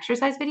on the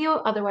exercise video,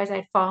 otherwise,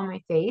 I'd fall on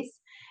my face.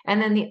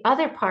 And then the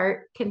other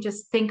part can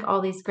just think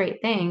all these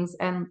great things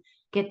and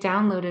get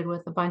downloaded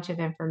with a bunch of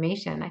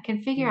information. I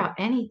can figure Mm. out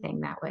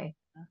anything that way.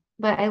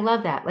 But I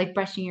love that, like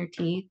brushing your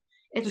teeth.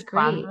 It's Just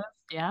random. great.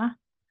 Yeah.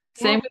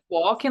 Same Yeah, with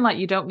walking. Like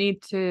you don't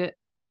need to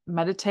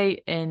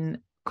meditate in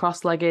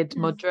cross-legged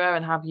yeah, mudra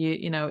and have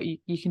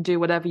you can do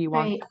whatever you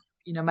want. right,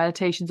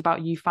 Meditation's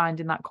about you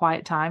finding that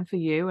quiet time for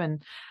you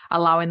and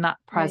allowing that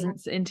right.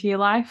 presence into your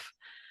life.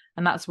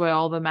 And that's where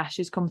all the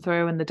messages come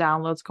through and the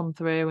downloads come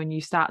through and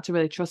you start to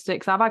really trust it.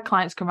 Because I've had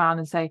clients come around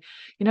and say,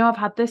 I've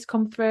had this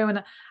come through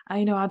and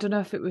I don't know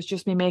if it was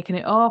just me making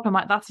it up. I'm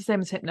like, that's the same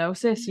as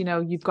hypnosis.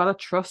 You've got to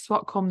trust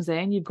what comes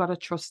in. You've got to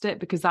trust it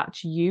because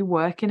that's you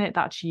working it.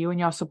 That's you and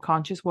your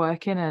subconscious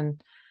working.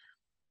 And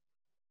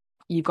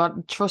you've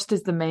got trust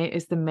is the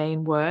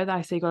main word.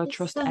 I say you got to It's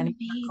trust the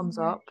anything that main comes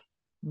word. up.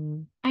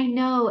 Mm. I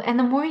know. And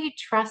the more you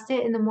trust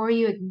it and the more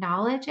you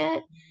acknowledge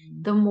it,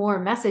 Mm. the more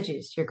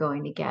messages you're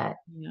going to get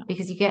Yeah.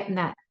 because you get in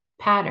that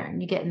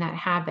pattern, you get in that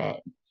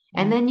habit.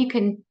 And Mm. then you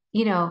can,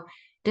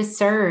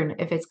 discern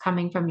if it's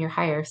coming from your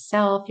higher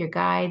self, your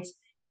guides,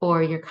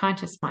 or your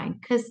conscious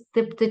mind because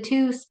the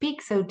two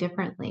speak so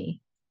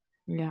differently.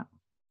 Yeah.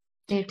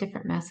 They have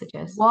different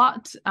messages.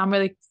 I'm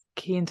really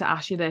keen to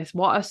ask you this.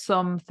 What are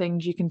some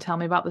things you can tell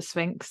me about the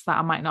Sphinx that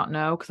I might not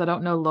know? Because I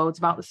don't know loads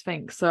about the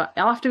Sphinx. So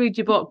I'll have to read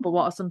your book, but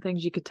what are some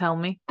things you could tell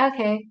me?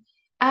 Okay.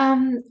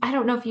 I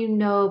don't know if you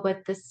know,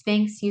 but the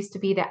Sphinx used to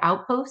be the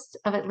outpost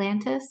of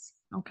Atlantis.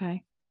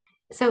 Okay.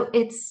 So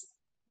it's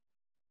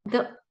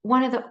the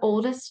one of the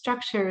oldest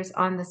structures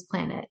on this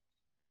planet.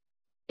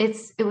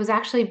 it was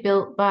actually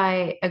built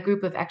by a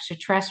group of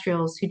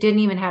extraterrestrials who didn't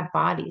even have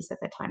bodies at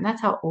the time.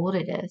 That's how old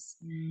it is.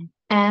 Mm.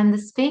 And the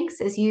Sphinx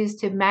is used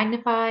to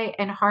magnify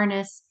and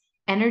harness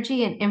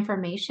energy and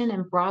information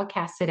and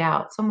broadcast it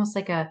out. It's almost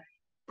like a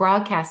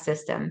broadcast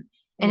system.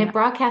 And Yeah. it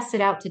broadcasts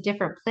it out to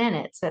different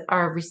planets that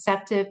are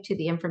receptive to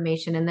the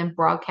information and then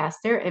broadcast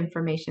their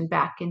information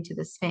back into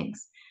the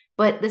Sphinx.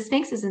 But the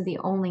Sphinx isn't the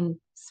only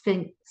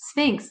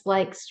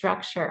Sphinx-like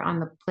structure on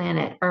the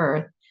planet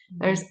Earth.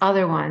 There's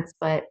other ones,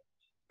 but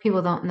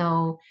people don't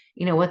know,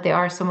 what they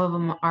are. Some of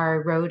them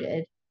are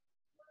eroded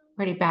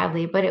pretty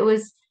badly, but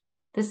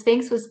the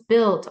Sphinx was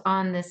built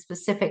on this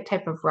specific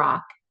type of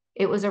rock.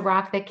 It was a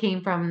rock that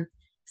came from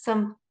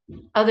some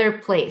other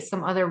place,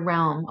 some other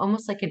realm,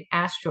 almost like an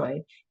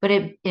asteroid, but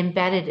it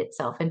embedded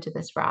itself into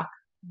this rock.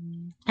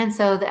 Mm. And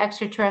so the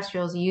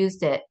extraterrestrials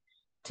used it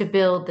to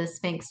build the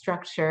Sphinx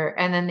structure,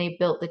 and then they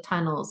built the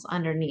tunnels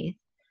underneath.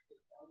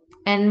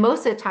 And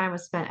most of the time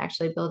was spent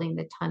actually building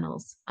the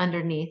tunnels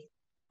underneath.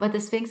 But the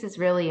Sphinx is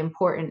really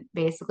important,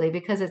 basically,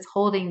 because it's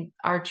holding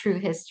our true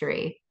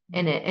history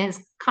in it and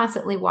is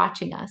constantly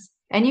watching us.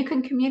 And you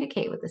can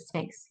communicate with the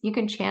Sphinx. You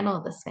can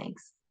channel the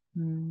Sphinx.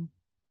 Mm.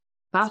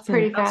 It's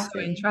pretty That's so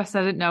fascinating.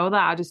 interesting. I didn't know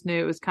that. I just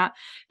knew it was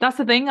That's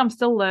the thing. I'm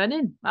still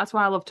learning. That's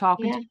why I love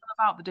talking to Yeah. people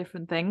about the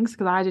different things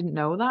because I didn't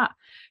know that.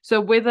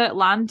 So with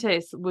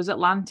Atlantis, was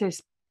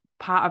Atlantis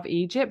part of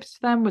Egypt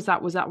then? Was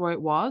that where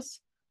it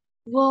was?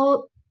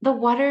 Well, the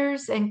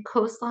waters and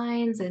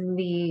coastlines and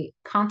the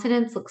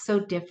continents look so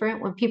different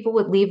when people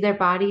would leave their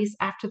bodies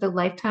after the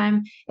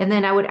lifetime. And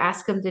then I would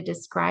ask them to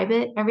describe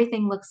it.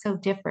 Everything looks so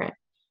different.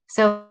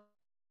 So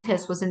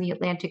Atlantis was in the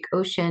Atlantic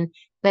Ocean,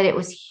 but it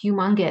was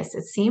humongous.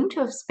 It seemed to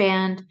have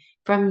spanned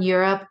from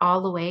Europe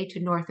all the way to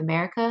North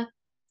America,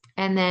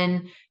 and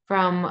then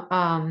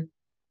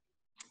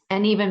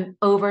and even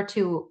over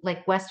to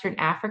like Western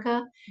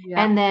Africa.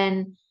 Yeah. And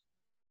then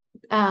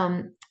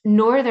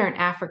Northern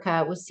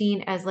Africa was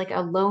seen as like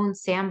a lone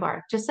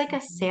sandbar, just like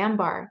a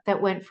sandbar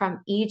that went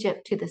from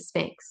Egypt to the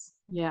Sphinx.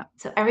 Yeah.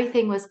 So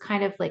everything was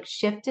kind of like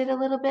shifted a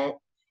little bit.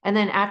 And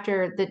then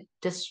after the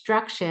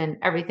destruction,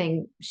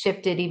 everything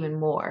shifted even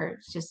more.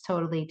 It's just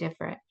totally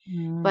different.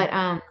 Mm.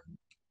 But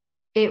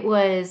it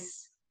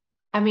was,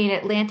 I mean,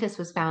 Atlantis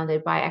was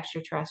founded by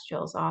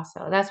extraterrestrials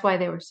also. That's why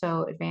they were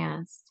so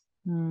advanced.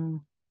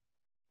 Mm.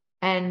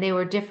 And they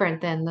were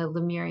different than the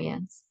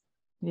Lemurians,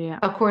 Yeah.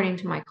 according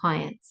to my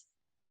clients.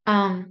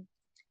 Um,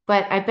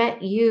 but I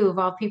bet you, of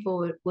all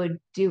people, would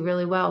do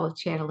really well with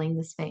channeling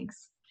the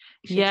Sphinx.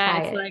 You should Yeah,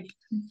 try it's it. like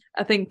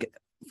I think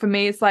for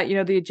me it's like,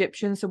 the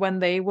Egyptians, so when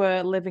they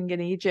were living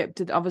in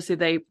Egypt, obviously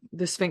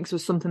the Sphinx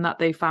was something that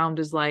they found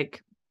as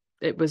like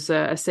it was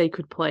a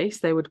sacred place.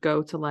 They would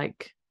go to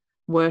like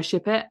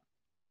worship it.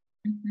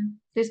 Mhm.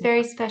 There's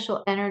very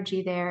special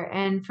energy there.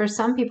 And for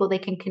some people, they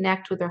can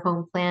connect with their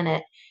home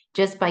planet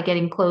just by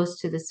getting close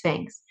to the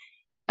Sphinx.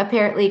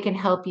 Apparently, it can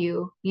help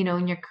you,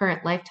 in your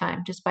current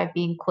lifetime just by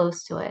being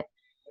close to it.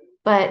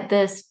 But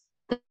the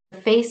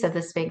face of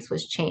the Sphinx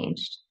was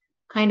changed,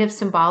 kind of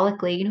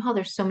symbolically. You know how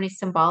there's so many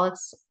symbolism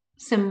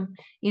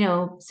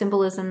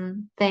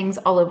things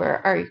all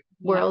over our Yeah.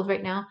 world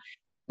right now.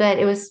 But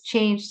it was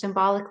changed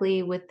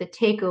symbolically with the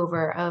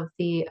takeover of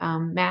the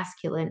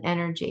masculine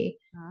energy,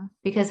 Uh,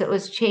 because it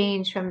was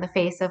changed from the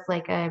face of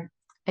like a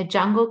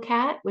jungle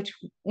cat, which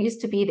used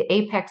to be the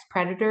apex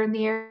predator in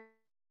the area.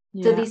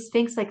 So yeah. these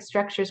sphinx-like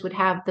structures would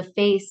have the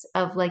face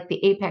of like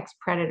the apex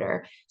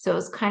predator. So it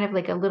was kind of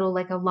like a little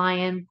like a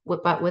lion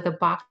but with a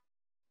box.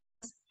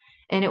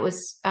 And it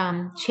was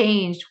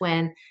changed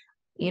when,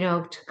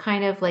 to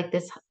kind of like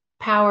this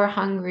power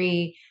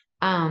hungry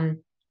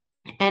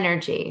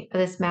energy,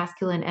 this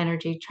masculine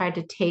energy tried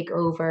to take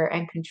over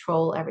and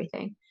control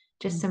everything,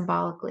 just Mm.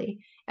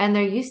 symbolically. And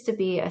there used to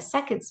be a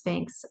second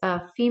sphinx,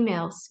 a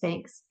female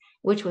sphinx,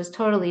 which was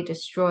totally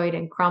destroyed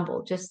and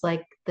crumbled, just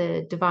like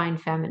the divine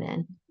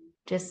feminine,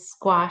 just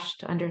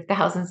squashed under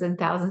thousands and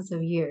thousands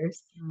of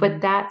years. But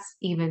Mm. that's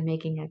even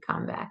making a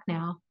comeback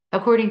now,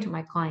 according to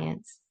my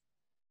clients.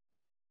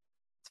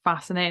 It's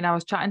fascinating. I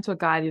was chatting to a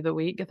guy the other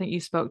week. I think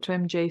you spoke to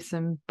him,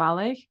 Jason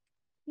Bally.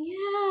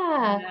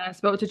 Yeah, Yeah, I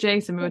spoke to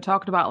Jason. We were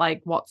talking about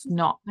like what's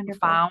not wonderful.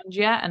 found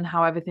yet and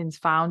how everything's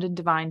found in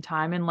divine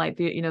timing, like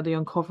the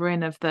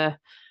uncovering of the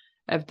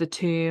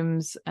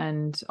tombs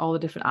and all the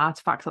different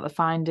artifacts that they're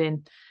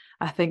finding.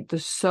 I think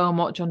there's so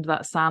much under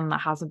that sand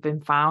that hasn't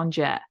been found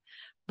yet,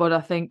 but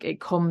I think it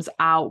comes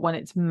out when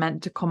it's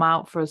meant to come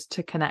out for us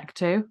to connect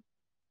to.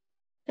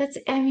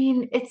 I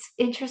mean, it's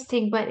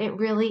interesting, but it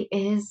really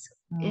is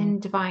Mm. in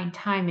divine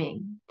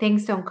timing.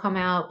 Things don't come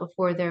out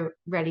before they're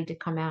ready to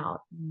come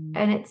out. Mm.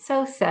 And it's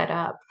so set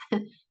up.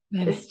 It,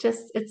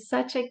 It's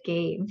such a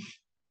game.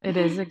 it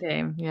is a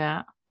game,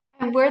 yeah,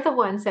 And we're the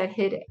ones that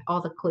hid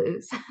all the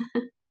clues.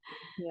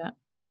 yeah.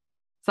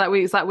 It's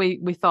like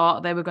we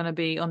thought they were going to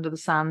be under the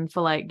sand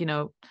for like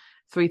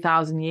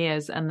 3,000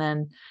 years, and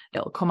then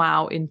it'll come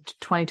out in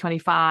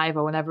 2025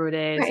 or whenever it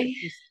is. Right.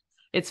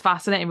 It's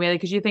fascinating, really,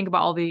 because you think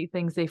about all the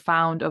things they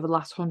found over the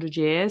last 100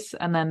 years,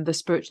 and then the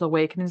spiritual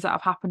awakenings that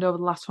have happened over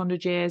the last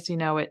 100 years.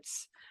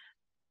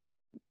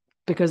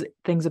 because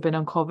things have been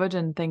uncovered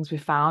and things we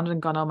found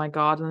and gone, oh my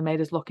God, and they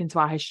made us look into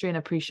our history and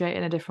appreciate it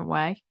in a different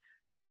way.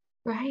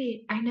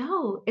 Right. I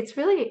know. It's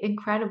really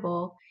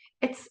incredible.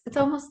 It's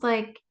almost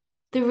like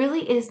there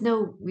really is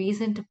no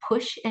reason to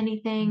push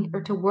anything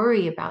or to Mm.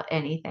 worry about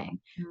anything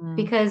Mm.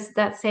 because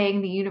that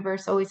saying the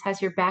universe always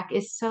has your back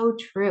is so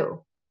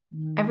true.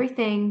 Mm.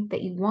 Everything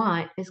that you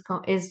want is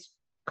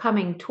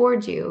coming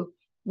towards you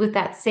with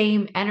that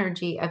same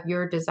energy of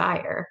your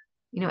desire.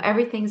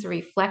 Everything's a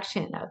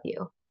reflection of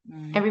you.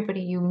 Mm.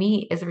 Everybody you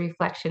meet is a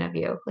reflection of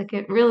you. Like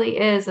it really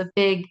is a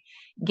big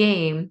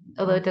game,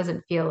 although Mm. it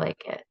doesn't feel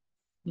like it.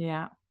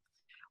 Yeah.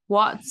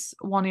 What's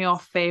one of your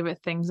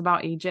favorite things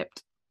about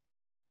Egypt?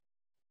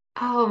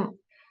 Oh,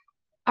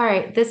 all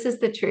right. This is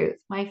the truth.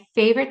 My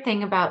favorite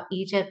thing about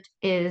Egypt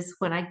is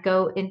when I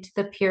go into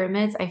the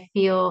pyramids, I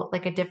feel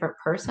like a different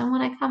person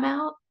when I come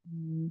out.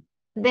 Mm.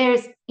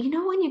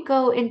 When you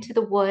go into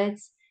the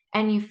woods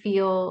and you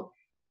feel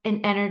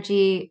an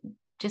energy,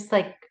 just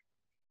like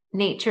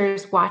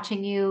nature's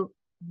watching you,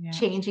 Yeah.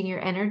 changing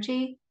your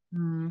energy,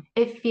 Mm.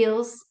 it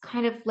feels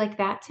kind of like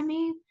that to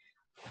me.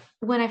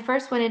 When I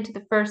first went into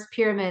the first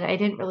pyramid, I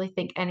didn't really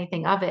think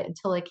anything of it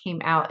until I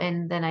came out,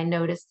 and then I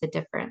noticed the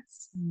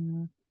difference.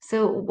 Mm.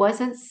 So it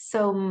wasn't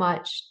so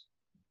much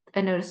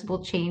a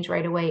noticeable change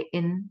right away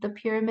in the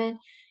pyramid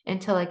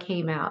until I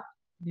came out.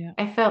 Yeah.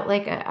 I felt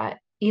like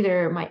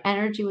either my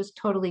energy was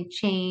totally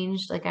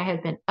changed, like I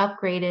had been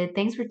upgraded,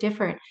 things were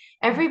different.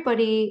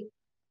 Everybody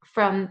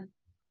from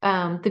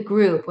the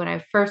group, when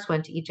I first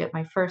went to Egypt,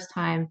 my first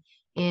time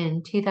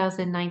in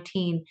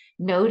 2019,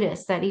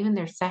 noticed that even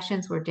their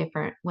sessions were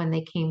different when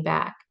they came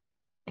back.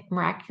 Like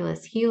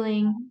miraculous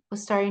healing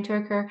was starting to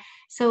occur.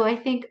 So I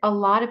think a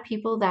lot of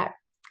people that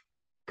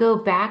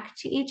go back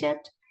to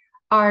Egypt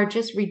are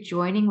just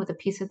rejoining with a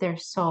piece of their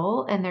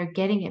soul and they're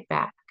getting it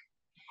back.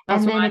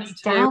 That's And what then I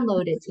it's do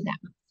downloaded to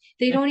them.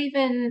 They too. don't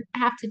even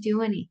have to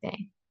do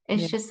anything. Yeah.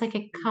 It's just like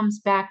it comes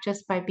back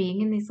just by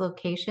being in these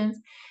locations.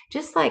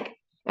 Just like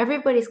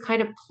everybody's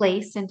kind of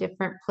placed in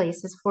different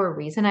places for a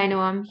reason. I know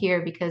I'm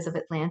here because of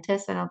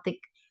Atlantis. I don't think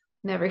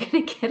I'm never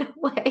going to get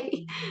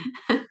away,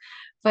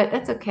 but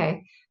that's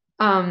okay.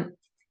 Um,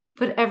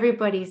 but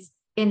everybody's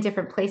in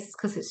different places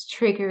because it's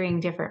triggering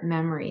different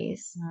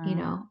memories,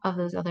 Mm. of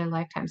those other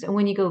lifetimes. And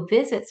when you go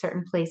visit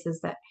certain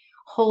places that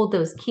hold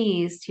those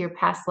keys to your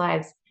past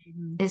lives,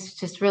 Mhm. it's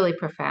just really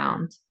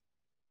profound.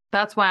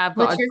 That's why I've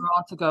got What's a your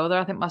draw to go there.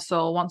 I think my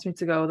soul wants me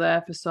to go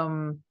there for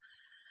some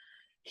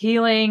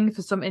healing,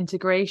 for some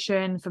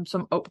integration, from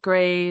some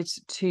upgrade,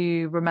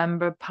 to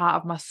remember part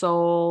of my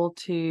soul,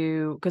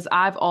 to because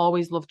I've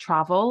always loved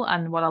travel.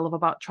 And what I love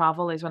about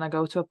travel is when I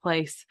go to a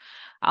place,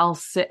 I'll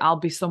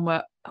be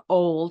somewhere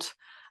old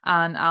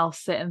and I'll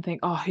sit and think,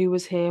 oh, who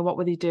was here? What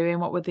were they doing?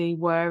 What were they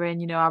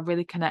wearing? I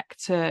really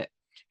connect to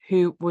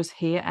who was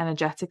here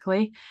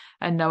energetically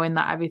and knowing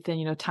that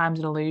everything, time's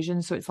an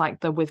illusion. So it's like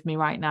they're with me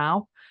right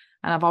now.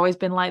 And I've always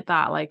been like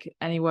that, like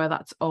anywhere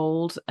that's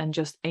old and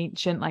just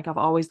ancient. Like I've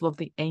always loved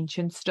the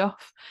ancient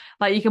stuff.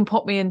 Like you can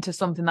put me into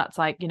something that's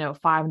like,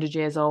 500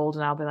 years old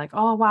and I'll be like,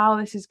 oh, wow,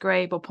 this is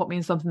great. But put me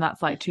in something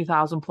that's like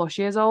 2000 plus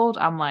years old.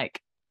 I'm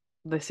like,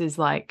 this is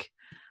like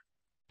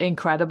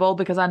incredible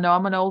because I know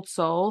I'm an old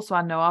soul. So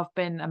I know I've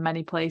been in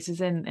many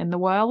places in the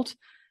world.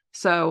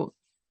 So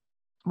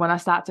when I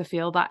start to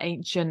feel that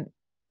ancient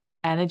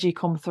energy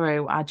come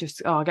through, I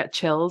get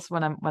chills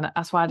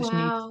that's why I just need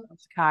to wow? go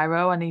to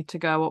Cairo. I need to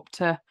go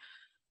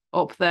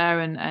up there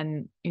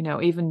and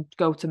even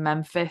go to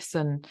Memphis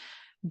and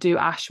do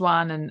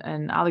Ashwan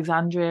and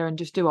Alexandria and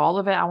just do all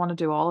of it. I want to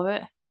do all of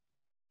it.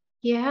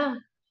 Yeah.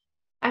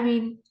 I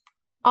mean,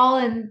 all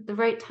in the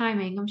right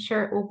timing. I'm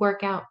sure it will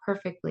work out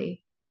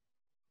perfectly.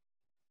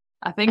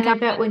 I think And I'm I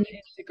bet going when to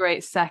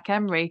integrate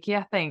Sekhem Reiki,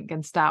 I think,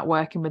 and start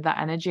working with that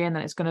energy. And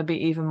then it's going to be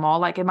even more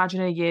like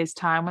imagine a year's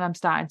time when I'm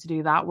starting to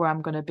do that, where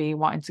I'm going to be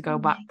wanting to oh go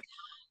my back.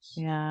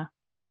 Yeah,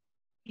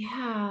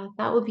 yeah,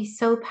 that would be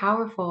so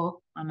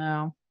powerful. I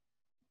know.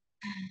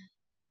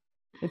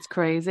 It's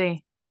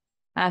crazy.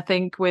 I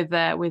think with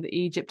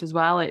Egypt as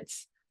well,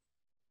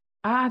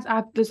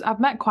 I've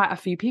met quite a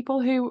few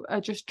people who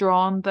are just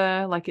drawn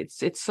there. Like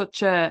it's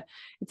a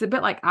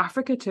bit like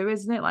Africa too,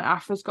 isn't it? Like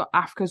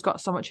Africa's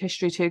got so much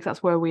history too, because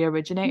that's where we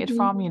originated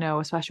from, Mhm.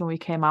 especially when we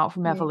came out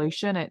from Right.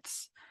 evolution.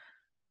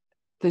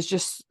 There's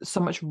just so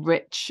much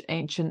rich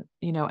ancient,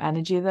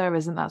 energy there,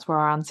 isn't that's where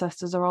our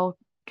ancestors are all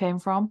came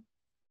from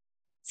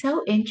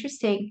So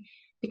interesting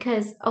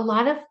because a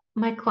lot of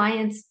my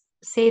clients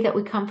say that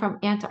we come from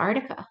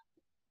Antarctica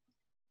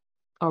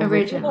originally.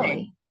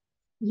 originally.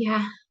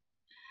 Yeah,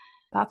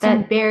 That's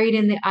that buried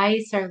in the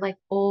ice are like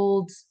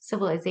old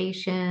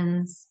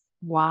civilizations.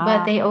 But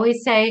wow. they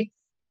always say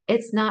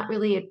it's not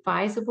really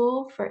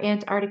advisable for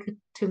Antarctica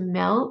to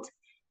melt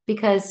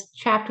because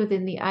trapped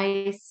within the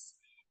ice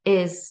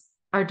is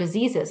our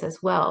diseases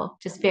as well,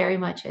 just very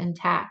much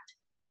intact.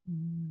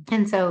 Mm.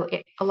 And so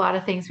a lot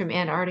of things from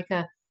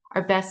Antarctica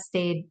are best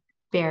stayed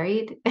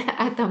buried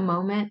at the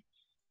moment.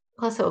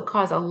 Plus, it will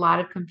cause a lot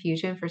of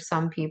confusion for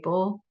some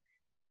people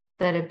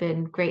that have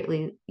been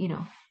greatly.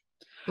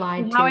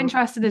 lied How to.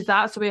 interesting is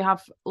that? So we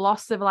have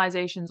lost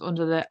civilizations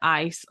under the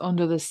ice,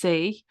 under the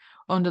sea,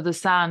 under the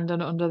sand,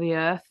 and under the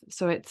earth.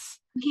 So it's,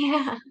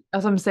 Yeah.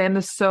 as I'm saying,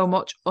 there's so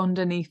much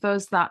underneath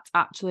us that's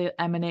actually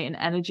emanating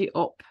energy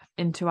up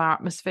into our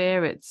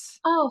atmosphere. It's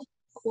Oh,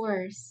 of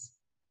course.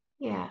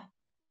 Yeah.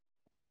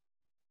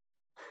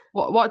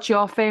 what's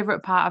your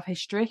favorite part of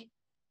history?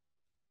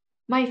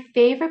 My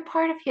favorite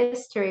part of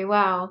history.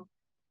 Wow.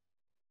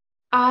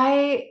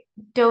 I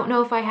don't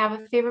know if I have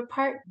a favorite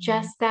part,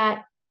 just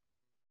that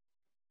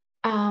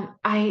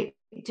I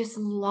just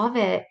love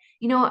it.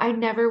 I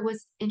never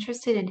was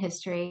interested in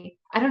history.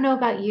 I don't know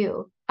about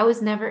you. I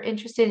was never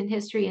interested in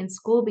history in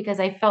school because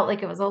I felt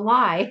like it was a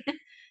lie.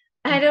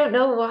 I don't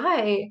know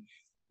why.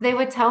 They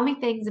would tell me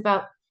things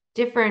about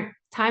different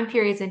time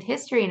periods in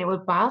history, and it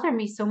would bother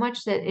me so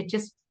much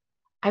that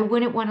I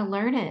wouldn't want to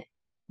learn it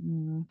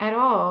Mm, at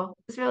all.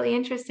 It's really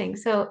interesting.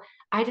 So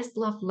I just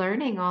love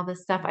learning all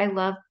this stuff. I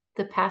love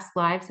the past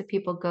lives that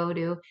people go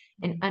to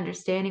and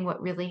understanding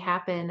what really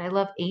happened. I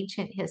love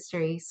ancient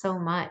history so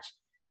much.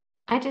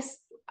 I just,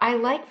 I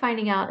like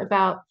finding out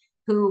about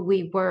who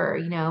we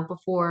were,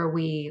 before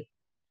we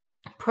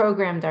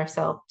programmed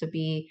ourselves to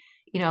be,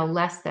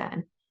 less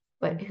than.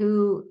 But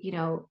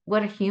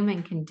what a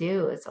human can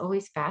do is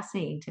always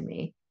fascinating to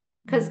me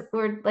because mm,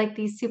 we're like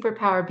these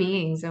superpower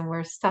beings and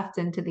we're stuffed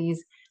into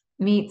these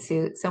meat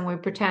suits and we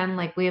pretend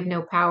like we have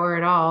no power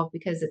at all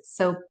because it's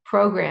so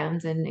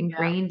programmed and yeah.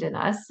 ingrained in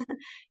us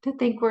to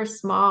think we're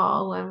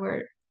small when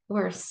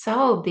we're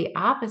so the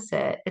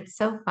opposite. It's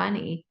so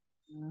funny.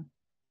 Mm.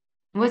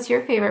 What's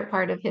your favorite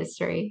part of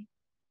history?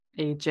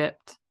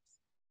 Egypt.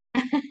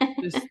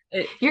 Just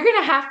it. You're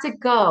gonna have to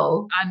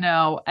go. I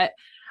know.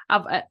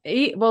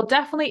 Well,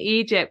 definitely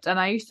Egypt, and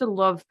I used to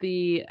love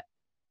the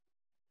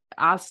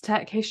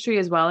Aztec history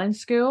as well in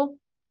school.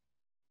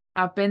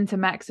 I've been to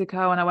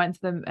Mexico and I went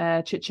to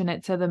the Chichen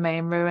Itza, the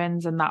main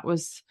ruins, and that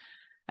was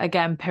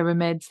again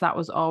pyramids. That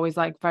was always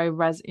like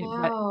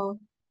Wow.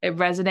 it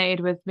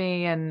resonated with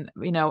me, and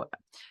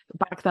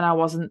back then I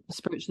wasn't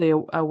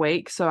spiritually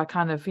awake, so I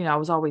kind of I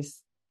was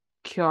always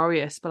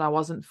curious, but I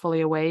wasn't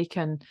fully awake,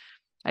 and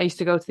I used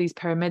to go to these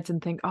pyramids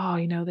and think, oh,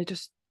 they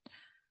just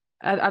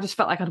I just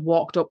felt like I'd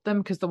walked up them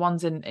because the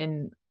ones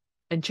in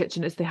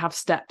Chichen Itza they have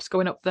steps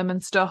going up them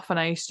and stuff, and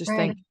I used to just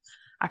Right. think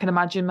I can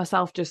imagine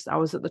myself I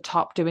was at the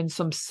top doing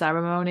some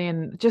ceremony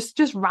and just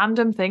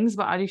random things,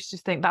 but I used to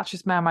just think that's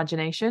just my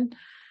imagination,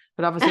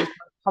 but obviously it's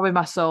probably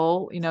my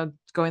soul,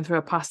 going through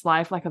a past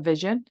life like a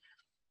vision.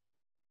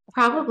 So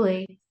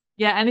Probably.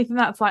 yeah, anything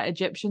that's like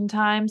Egyptian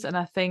times, and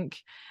I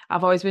think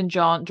I've always been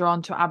drawn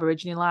to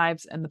Aboriginal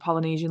lives and the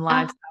Polynesian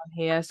lives Ah, down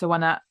here. So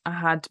when I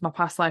had my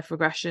past life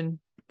regression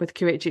with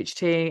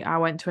QHHT, I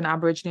went to an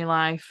Aboriginal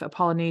life, a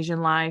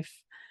Polynesian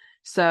life.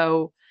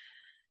 So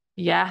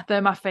yeah,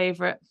 they're my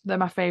favorite. They're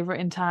my favorite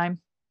in time.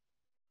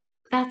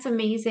 that's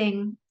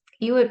amazing.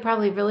 You would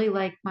probably really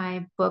like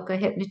my book, A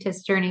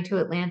Hypnotist's Journey to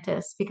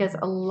Atlantis, because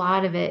a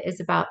lot of it is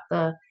about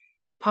the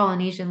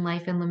Polynesian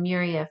life in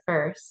Lemuria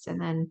first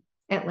and then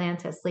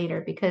Atlantis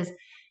later, because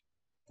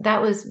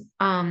that was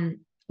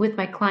with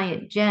my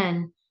client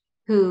Jen,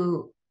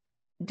 who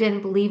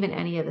didn't believe in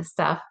any of the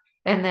stuff.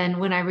 And then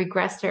when I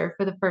regressed her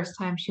for the first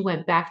time, she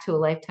went back to a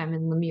lifetime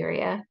in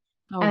Lemuria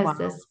Oh as wow.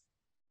 this.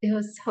 It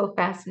was so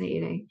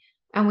fascinating.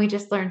 And we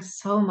just learned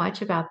so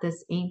much about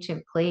this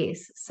ancient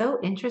place. So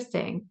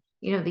interesting.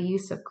 The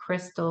use of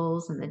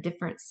crystals and the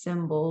different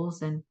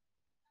symbols and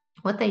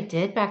what they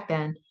did back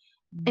then.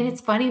 And Mm.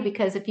 it's funny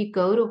because if you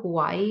go to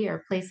Hawaii or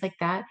a place like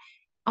that,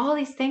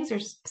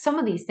 some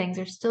of these things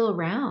are still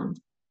around.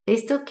 They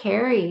still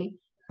carry,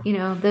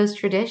 those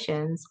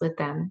traditions with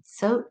them.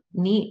 So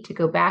neat to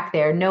go back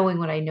there knowing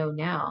what I know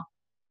now.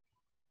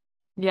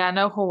 Yeah, I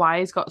know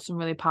Hawaii's got some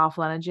really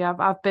powerful energy.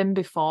 I've been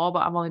before,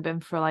 but I've only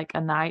been for like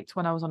a night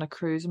when I was on a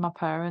cruise with my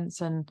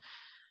parents, and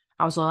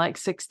I was only like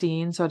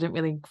 16, so I didn't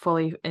really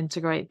fully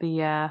integrate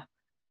the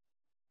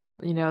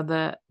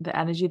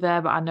energy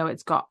there. But I know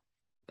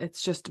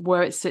it's just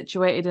where it's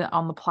situated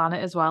on the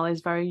planet as well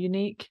is very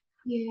unique.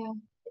 Yeah,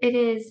 it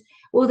is.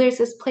 Well, there's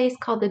this place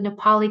called the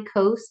Nepali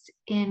Coast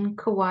in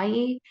Kauai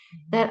Mhm.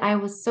 that I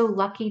was so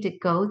lucky to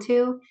go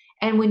to.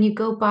 And when you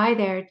go by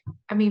there,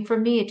 I mean, for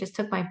me, it just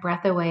took my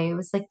breath away. It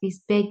was like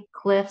these big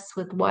cliffs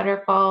with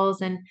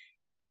waterfalls, and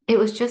it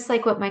was just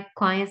like what my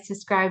clients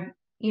described,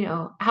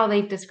 how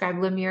they describe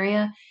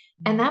Lemuria.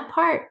 And Mhm. that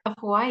part of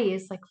Hawaii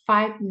is like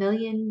 5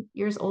 million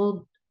years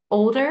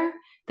older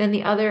than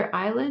the other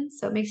islands.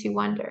 So it makes you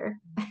wonder,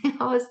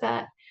 how is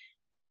that?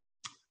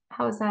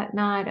 How is that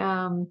not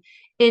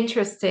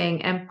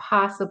interesting and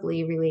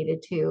possibly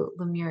related to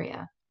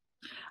Lemuria?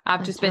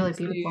 I've just That's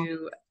been really beautiful.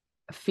 to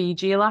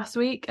Fiji last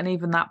week, and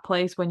even that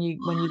place, when you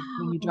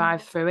Wow.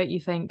 drive through it, you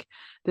think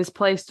this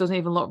place doesn't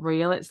even look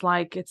real. It's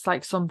like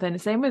something.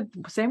 Same with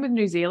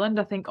New Zealand.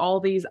 I think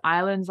all these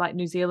islands like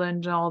New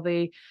Zealand and all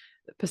the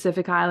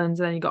Pacific Islands,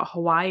 and then you got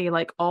Hawaii,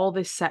 like all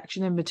this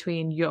section in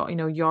between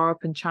Europe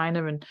and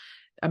China and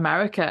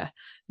America.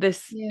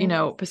 This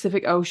Yeah.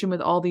 Pacific Ocean with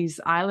all these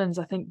islands.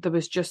 I think there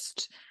was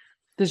just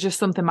there's just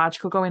something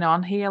magical going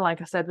on here.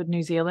 Like I said, with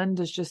New Zealand,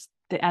 there's just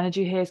the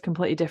energy here is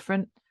completely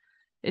different.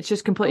 It's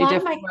just A completely lot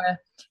of different my where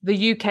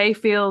the UK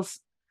feels,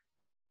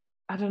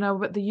 I don't know,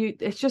 but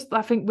it's just,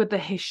 I think with the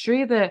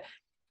history,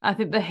 I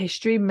think the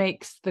history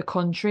makes the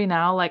country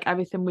now, like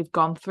everything we've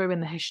gone through in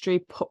the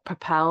history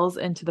propels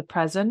into the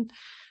present.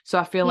 So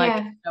I feel like,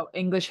 yeah.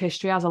 English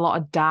history has a lot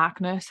of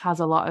darkness, has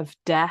a lot of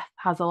death,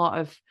 has a lot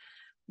of,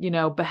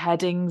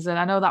 beheadings. And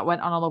I know that went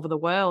on all over the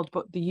world,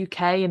 but the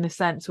UK in the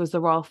sense was the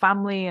royal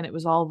family and it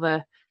was all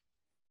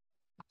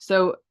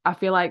so I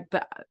feel like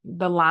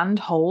the land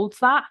holds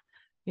that,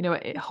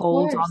 it Of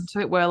holds on course. to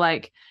it. Where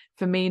like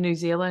for me, New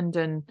Zealand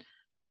and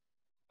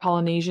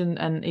Polynesian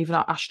and even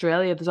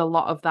Australia, there's a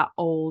lot of that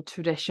old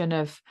tradition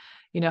of,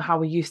 how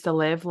we used to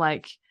live,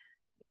 like,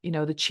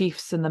 the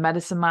chiefs and the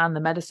medicine man, the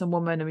medicine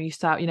woman, and we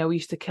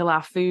used to kill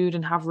our food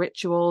and have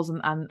rituals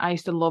and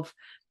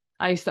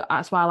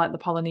that's why I like the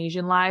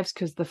Polynesian lives,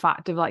 because the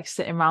fact of like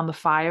sitting around the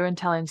fire and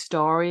telling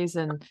stories,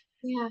 and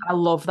Yeah. I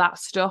love that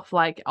stuff,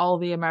 like all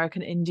the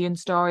American Indian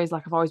stories,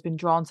 like I've always been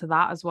drawn to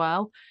that as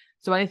well.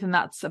 So anything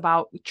that's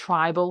about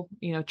tribal,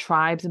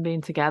 tribes and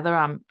being together,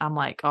 I'm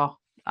like, oh,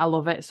 I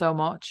love it so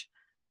much.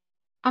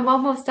 I'm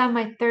almost on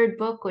my third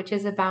book, which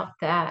is about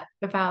that,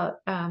 about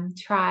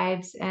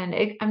tribes. And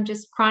I'm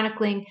just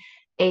chronicling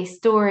a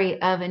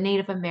story of a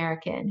Native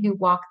American who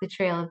walked the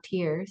Trail of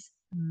Tears.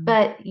 Mm,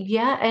 But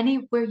yeah,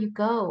 anywhere you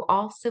go,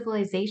 all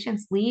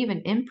civilizations leave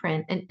an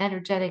imprint, an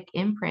energetic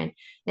imprint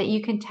that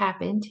you can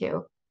tap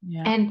into.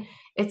 yeah. And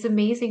it's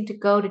amazing to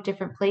go to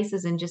different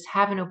places and just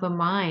have an open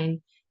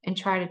mind and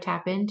try to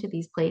tap into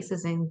these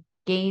places and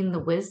gain the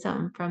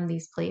wisdom from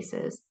these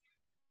places,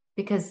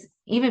 because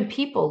even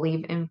people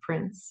leave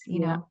imprints,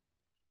 Yeah.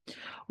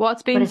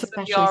 What's but been some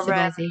of especially your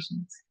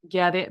civilizations.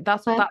 yeah,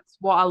 that's But that's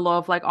what I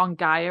love. Like on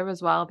Gaia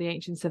as well, the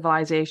ancient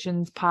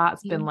civilizations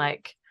part's been yeah.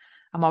 like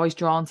I'm always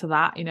drawn to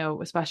that,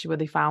 especially where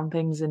they found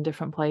things in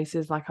different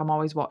places. Like I'm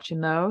always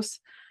watching those.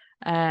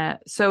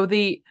 So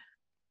the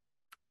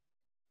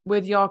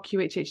with your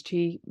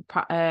QHHT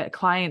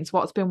clients,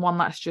 what's been one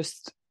that's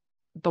just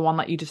the one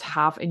that you just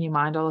have in your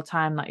mind all the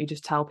time that you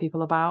just tell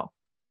people about?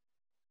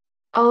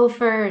 Oh,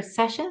 for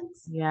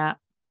sessions? Yeah,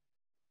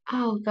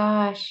 Oh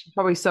gosh.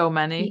 probably so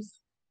many.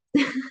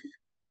 Yes.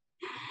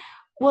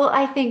 Well,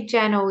 I think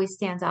Jen always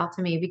stands out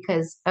to me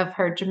because of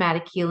her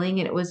dramatic healing.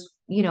 And it was,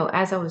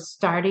 as I was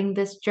starting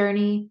this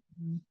journey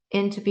Mm,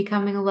 into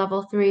becoming a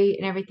level 3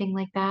 and everything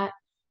like that.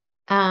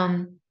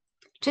 Um,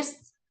 just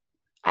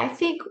I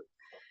think,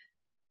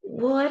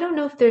 well, I don't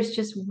know if there's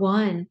just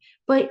one,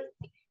 but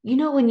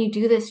when you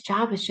do this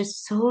job, it's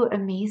just so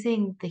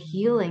amazing, the mm,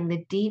 healing,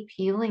 the deep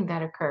healing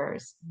that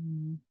occurs.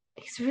 mm.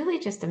 It's really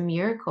just a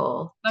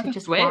miracle to Like a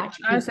just switch. watch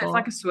I say it's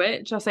like people. a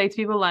switch. I say to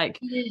people like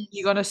It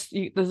you're is.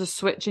 there's a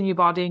switch in your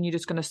body and you're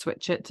just gonna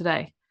switch it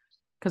today.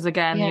 Because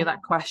again, Yeah,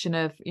 that question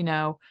of,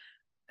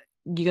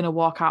 you're gonna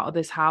walk out of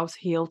this house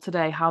healed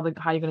today, how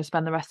you're gonna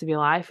spend the rest of your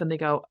life, and they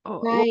go,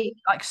 oh, right,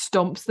 like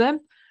stumps them.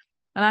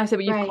 And I say,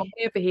 but you've come right,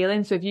 here for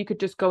healing, so if you could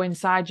just go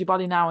inside your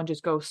body now and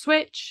just go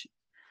switch,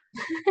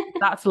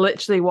 that's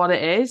literally what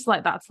it is.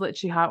 Like that's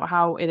literally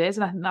how it is,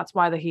 and I think that's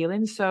why the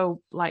healing's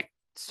so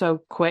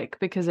quick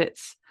because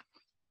it's.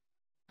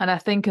 And I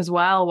think as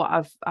well, what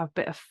I've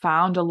bit of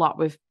found a lot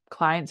with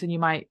clients, and you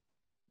might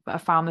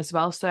have found this as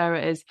well,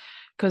 Sarah, is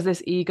because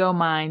this ego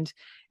mind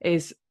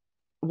is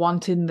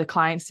wanting the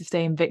clients to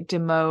stay in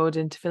victim mode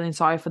and to feeling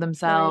sorry for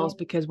themselves right,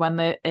 because when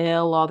they're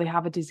ill or they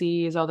have a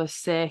disease or they're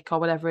sick or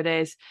whatever it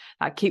is,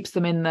 that keeps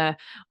them in the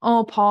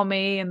oh poor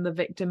me and the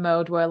victim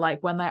mode, where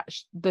like when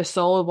the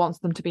soul wants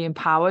them to be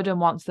empowered and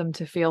wants them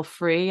to feel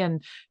free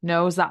and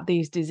knows that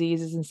these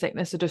diseases and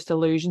sickness are just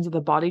illusions of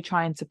the body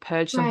trying to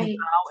purge something right.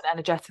 out and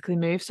energetically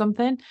move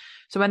something.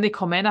 So when they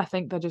come in, I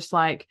think they're just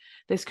like,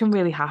 this can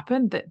really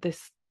happen, that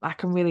this I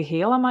can really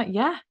heal. I'm like,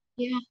 yeah,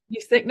 Yeah,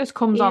 your sickness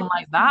comes yeah, on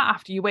like that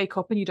after you wake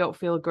up and you don't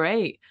feel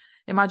great.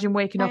 Imagine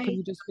waking up and right,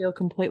 you just feel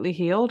completely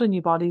healed and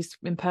your body's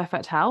in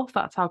perfect health.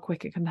 That's how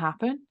quick it can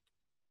happen.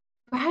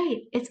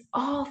 right. It's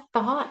all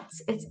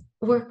thoughts.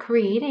 We're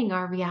creating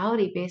our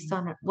reality based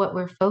on what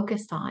we're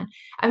focused on.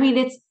 I mean,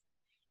 it's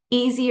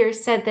easier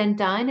said than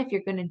done if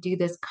you're going to do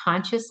this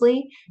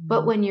consciously.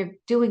 But Mm, when you're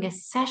doing a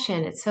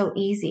session, it's so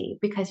easy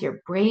because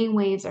your brain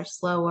waves are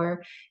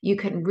slower. You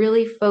can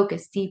really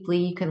focus deeply.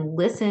 You can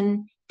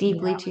listen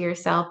deeply yeah. to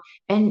yourself.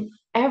 And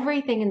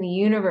everything in the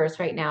universe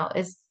right now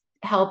is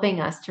helping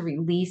us to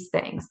release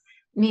things.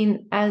 I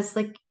mean, as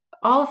like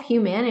all of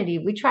humanity,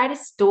 we try to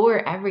store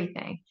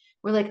everything.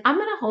 We're like, I'm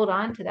going to hold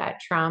on to that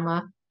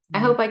trauma. I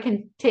Mm, hope I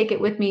can take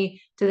it with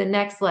me to the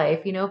next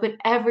life, but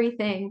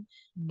everything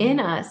in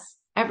mm, us,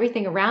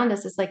 everything around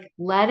us is like,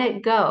 let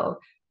it go,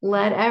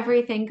 let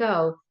everything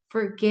go,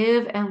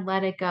 forgive and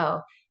let it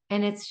go.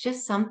 And it's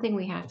just something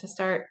we have to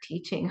start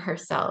teaching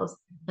ourselves,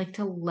 like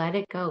to let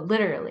it go,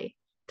 literally,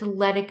 to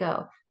let it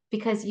go,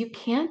 because you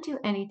can't do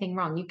anything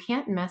wrong. You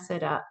can't mess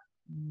it up.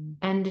 mm,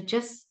 And to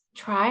just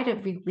try to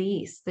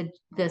release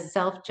the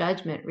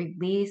self-judgment,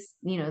 release,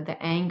 the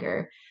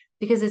anger,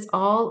 because it's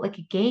all like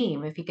a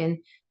game. If you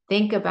can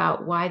think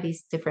about why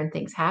these different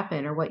things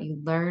happen or what you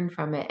learn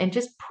from it and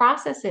just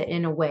process it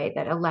in a way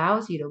that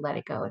allows you to let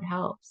it go. It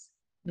helps.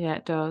 Yeah,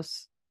 it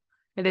does.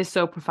 It is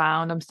so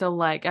profound. I'm still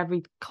like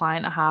every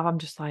client I have, I'm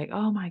just like,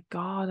 oh my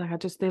God, like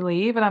they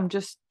leave and I'm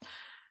just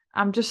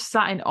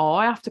sat in awe.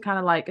 I have to kind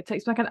of like it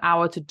takes me like an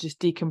hour to just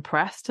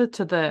decompress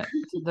to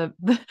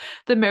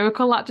the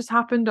miracle that just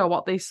happened or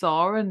what they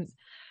saw. And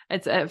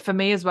it's for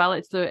me as well,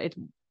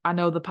 I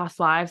know the past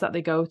lives that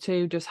they go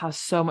to just has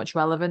so much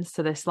relevance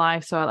to this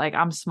life. So like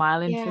I'm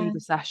smiling through Yeah. the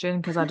session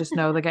because I just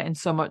know they're getting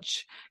so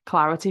much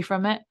clarity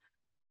from it.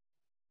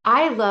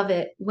 I love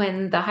it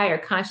when the higher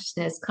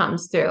consciousness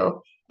comes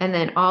through and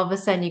then all of a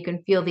sudden you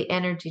can feel the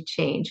energy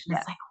change. And Yeah.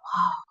 it's like,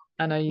 wow,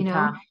 I know you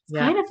can. it's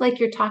Yeah. kind of like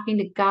you're talking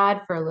to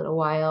God for a little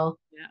while.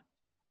 Yeah.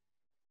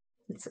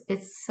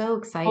 It's so Well,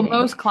 exciting.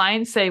 most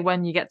clients say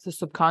when you get to the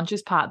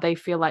subconscious part, they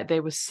feel like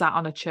they were sat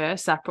on a chair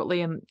separately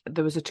and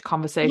there was a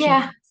conversation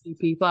Yeah, between two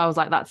people. I was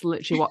like, that's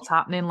literally what's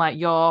happening. Like it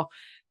your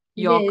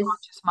is.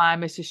 conscious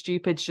mind, Mr.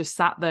 Stupid's just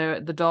sat there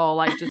at the door,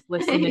 like just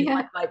listening,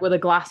 Yeah. like with a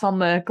glass on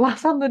the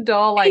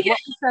door, like Yeah. what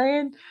you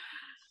saying?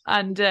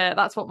 And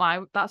that's what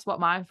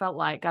mine felt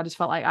like. I just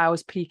felt like I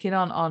was peeking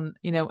on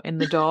in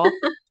the door.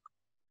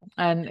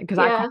 And because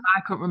Yeah.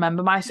 I couldn't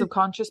remember my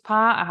subconscious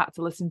part, I had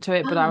to listen to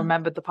it, but I Oh,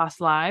 remembered the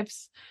past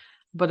lives.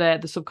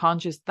 But the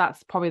subconscious,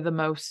 that's probably the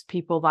most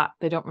people that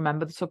they don't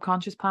remember the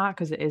subconscious part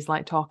because it is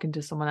like talking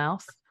to someone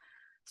else.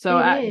 So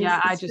it is.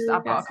 yeah, It's really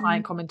I've got a client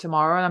fascinating. coming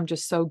tomorrow and I'm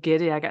just so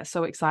giddy. I get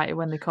so excited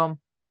when they come.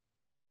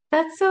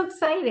 That's so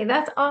exciting.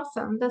 That's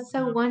awesome. That's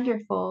so Oh,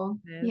 wonderful.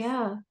 it is.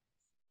 Yeah.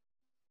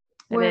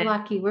 It We're is.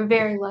 lucky. We're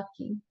very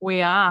lucky.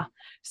 We are.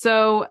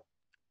 So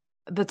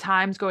the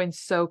time's going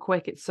so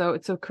quick. It's so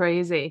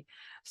crazy.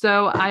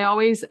 So I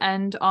always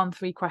end on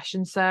three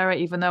questions, Sarah,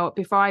 even though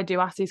before I do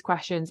ask these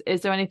questions,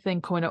 is there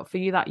anything coming up for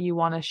you that you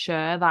want to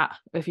share that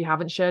if you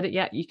haven't shared it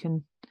yet, you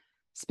can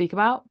speak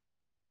about?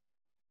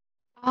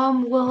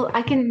 Well,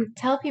 I can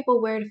tell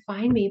people where to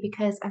find me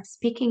because I'm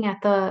speaking at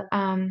the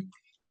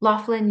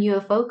Laughlin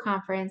UFO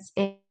conference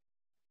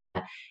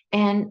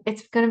and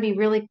it's going to be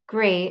really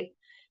great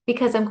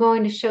because I'm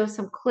going to show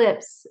some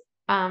clips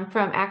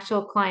from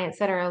actual clients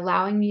that are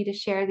allowing me to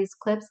share these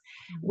clips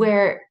Mhm.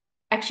 where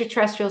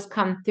extraterrestrials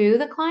come through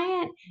the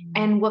client Mhm.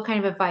 and what kind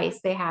of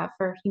advice they have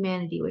for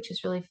humanity, which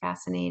is really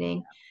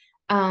fascinating.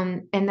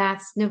 And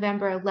that's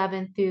November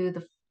 11th through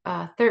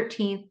the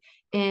 13th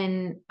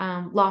in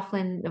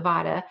Laughlin,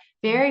 Nevada,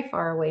 very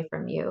far away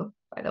from you,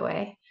 by the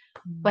way.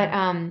 But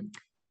Mhm.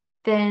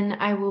 then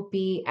I will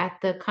be at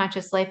the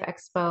Conscious Life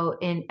Expo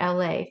in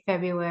LA,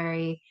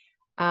 February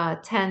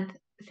 10th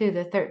through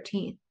the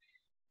 13th.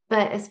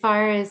 But as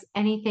far as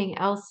anything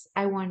else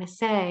I want to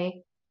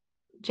say,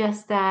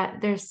 just that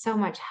there's so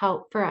much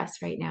help for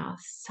us right now,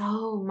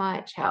 so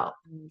much help.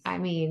 I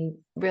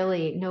mean,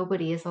 really,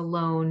 nobody is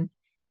alone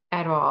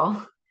at all,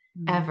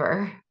 Mm.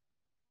 ever.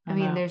 I I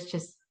mean, know. there's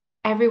just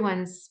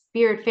everyone's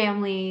spirit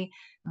family,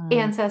 Mm.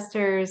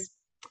 ancestors,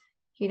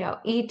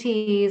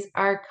 ETs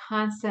are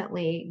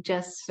constantly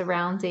just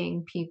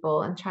surrounding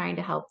people and trying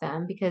to help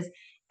them because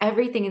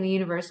everything in the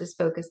universe is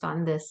focused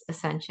on this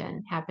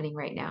ascension happening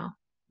right now.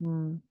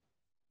 Mm.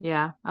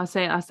 Yeah, I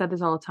said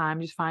this all the time.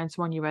 Just find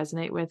someone you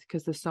resonate with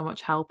because there's so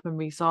much help and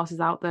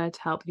resources out there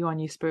to help you on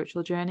your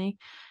spiritual journey.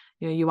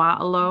 You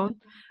aren't alone.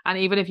 And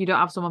even if you don't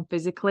have someone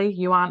physically,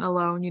 you aren't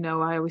alone.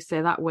 I always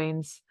say that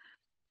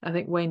I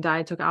think Wayne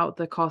Dyer took out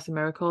the Course in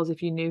Miracles.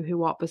 If you knew who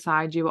walked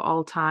beside you at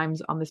all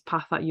times on this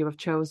path that you have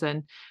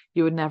chosen,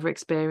 you would never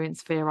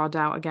experience fear or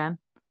doubt again.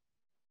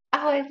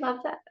 Oh, I love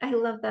that. I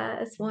love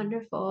that. It's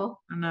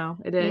wonderful. I know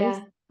it is.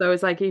 Yeah. So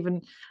it's like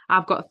even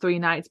I've got 3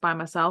 nights by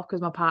myself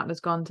because my partner's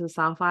gone to the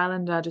South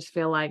Island. I just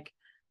feel like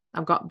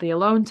I've got the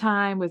alone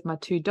time with my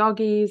two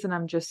doggies and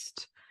I'm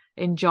just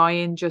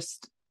enjoying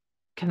just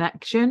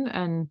connection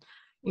and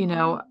you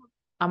know Wow.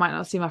 I might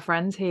not see my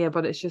friends here,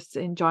 but it's just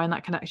enjoying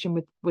that connection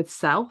with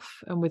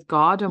self and with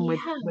God and with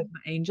Yeah. with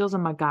my angels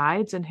and my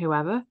guides and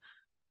whoever.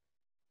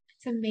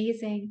 It's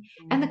amazing.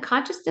 And the Mm.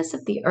 consciousness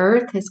of the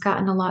earth has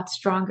gotten a lot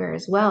stronger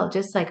as well,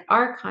 just like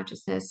our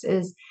consciousness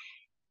is,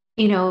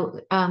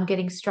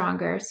 getting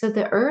stronger. So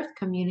the earth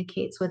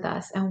communicates with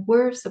us, and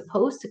we're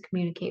supposed to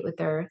communicate with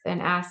the earth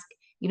and ask,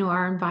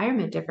 our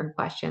environment different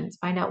questions,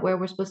 find out where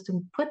we're supposed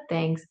to put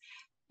things,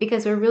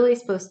 because we're really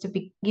supposed to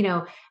be,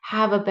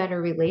 have a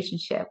better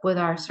relationship with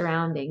our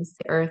surroundings,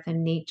 the earth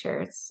and nature.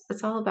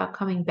 It's all about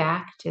coming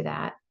back to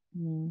that.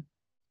 Mm.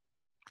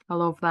 I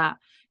love that.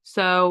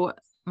 So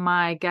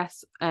my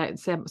guests,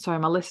 sorry,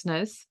 my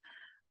listeners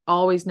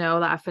always know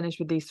that I finish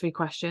with these three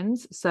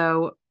questions.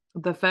 So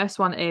the first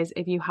one is,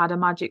 if you had a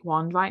magic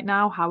wand right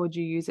now, how would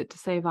you use it to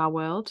save our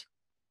world?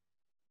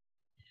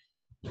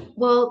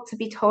 Well, to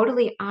be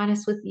totally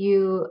honest with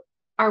you,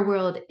 our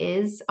world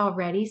is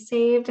already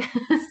saved.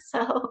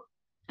 So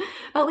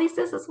at least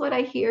this is what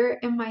I hear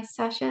in my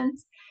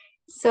sessions.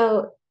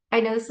 So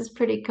I know this is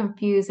pretty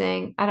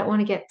confusing. I don't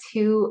want to get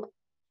too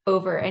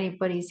over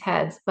anybody's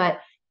heads, but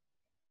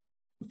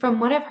from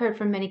what I've heard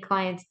from many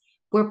clients,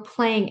 we're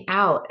playing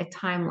out a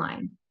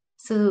timeline.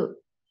 So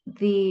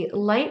the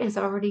light has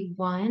already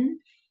won,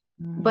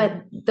 Mm.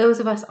 but those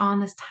of us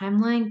on this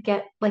timeline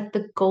get like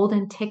the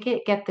golden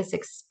ticket, get this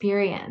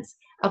experience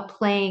of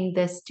playing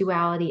this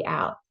duality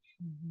out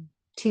Mhm.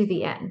 to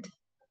the end,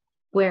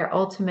 where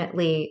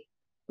ultimately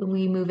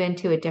we move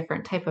into a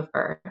different type of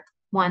earth,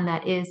 one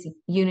that is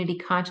unity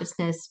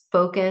consciousness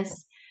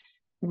focused,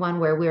 one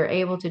where we're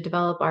able to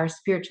develop our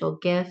spiritual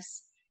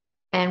gifts,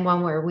 and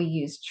one where we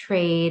use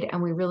trade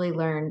and we really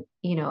learn,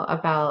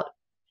 about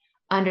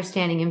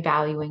understanding and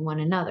valuing one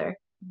another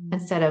Mm.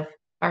 instead of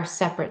our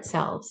separate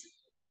selves.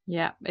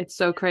 Yeah, it's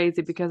so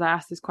crazy because I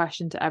asked this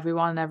question to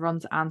everyone and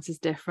everyone's answer's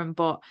different,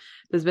 but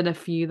there's been a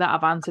few that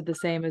have answered the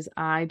same as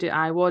I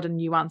would,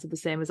 and you answered the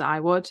same as I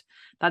would.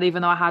 That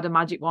even though I had a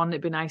magic wand,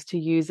 it'd be nice to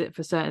use it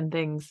for certain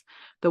things.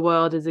 The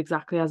world is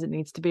exactly as it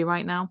needs to be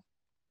right now.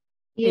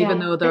 Even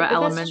Yeah, though there are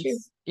that's true.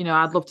 elements,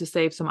 I'd love to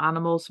save some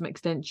animals from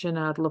extinction,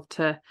 and I'd love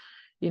to,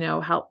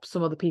 help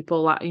some other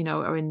people that,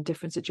 are in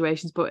different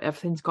situations, but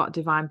everything's got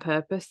divine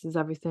purpose. There's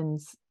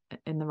everything's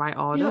in the right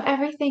order.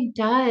 Everything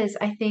does.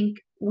 I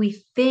think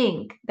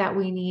that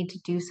we need to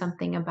do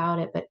something about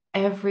it, but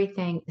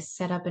everything is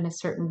set up in a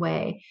certain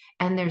way,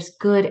 and there's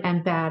good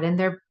and bad, and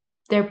they're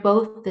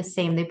both the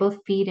same. They both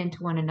feed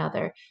into one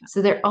another.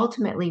 So there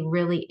ultimately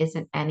really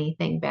isn't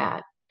anything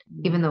bad,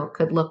 even Mm. though it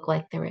could look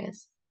like there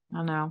is.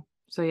 I know.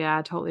 So yeah,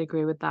 I totally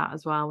agree with that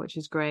as well, which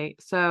is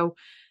great. So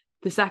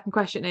the second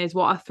question is,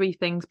 what are three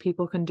things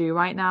people can do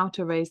right now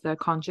to raise their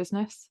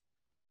consciousness?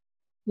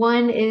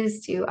 One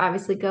is to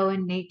obviously go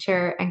in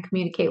nature and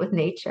communicate with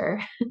nature.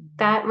 Mhm.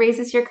 That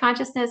raises your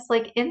consciousness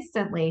like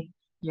instantly.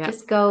 Yep.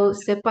 Just go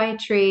sit by a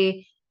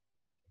tree.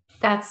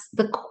 That's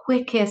the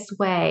quickest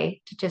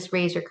way to just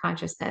raise your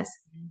consciousness.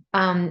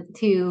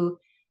 To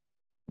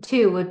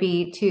Two would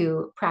be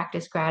to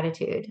practice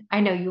gratitude.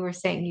 I know you were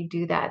saying you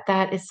do that.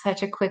 That is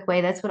such a quick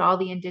way. That's what all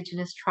the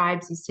indigenous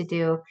tribes used to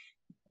do.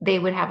 They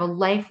would have a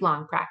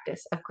lifelong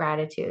practice of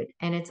gratitude,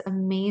 and it's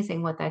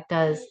amazing what that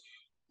does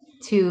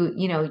to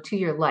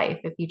your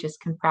life if you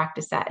just can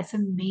practice that. It's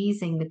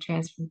amazing the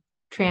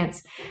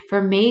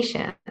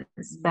transformations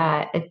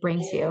that it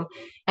brings you.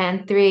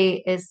 And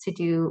three is to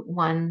do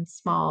one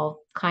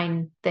small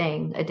kind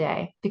thing a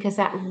day, because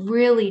that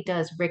really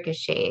does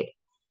ricochet.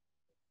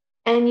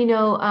 And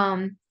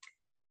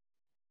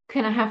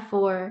can I have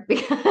four?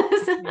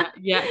 Because Yeah,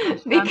 yeah, of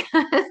course you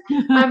because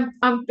can.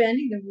 I'm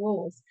bending the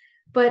rules.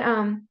 But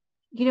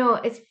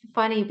it's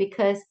funny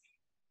because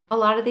a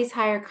lot of these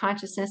higher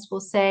consciousness will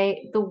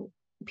say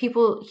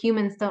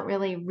humans don't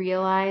really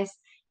realize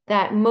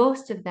that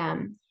most of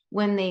them,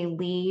 when they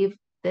leave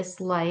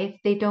this life,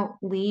 they don't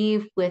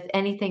leave with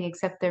anything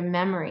except their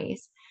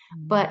memories.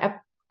 But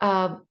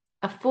Mm.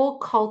 a full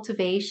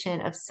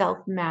cultivation of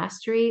self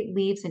mastery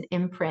leaves an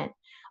imprint,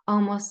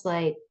 almost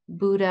like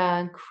Buddha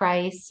and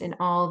Christ and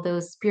all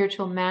those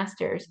spiritual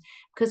masters.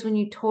 Because when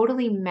you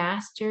totally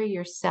master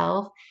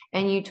yourself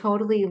and you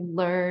totally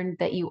learn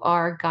that you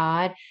are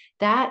God,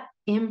 that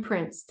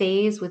imprint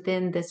stays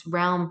within this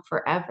realm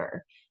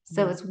forever.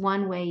 So Yeah. it's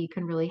one way you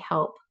can really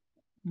help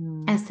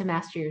Mm. as to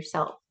master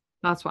yourself.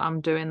 That's what I'm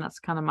doing. That's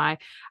kind of I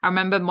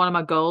remember one of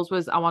my goals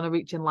was I want to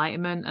reach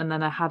enlightenment. And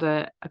then I had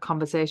a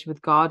conversation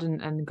with God,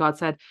 and God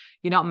said,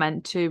 you're not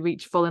meant to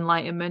reach full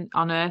enlightenment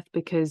on earth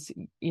because,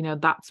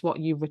 that's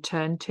what you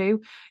return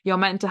to. You're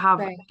meant to have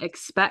Right.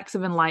 expects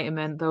of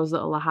enlightenment, those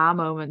little aha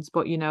moments.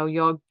 But,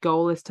 your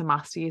goal is to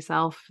master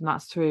yourself. And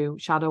that's through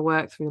shadow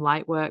work, through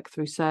light work,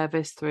 through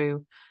service,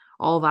 through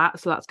all that.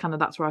 So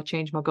that's where I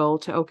changed my goal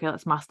to, okay,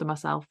 let's master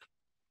myself.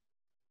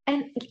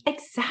 And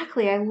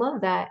exactly, I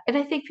love that. And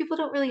I think people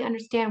don't really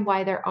understand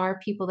why there are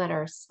people that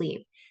are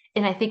asleep.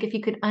 And I think if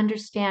you could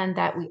understand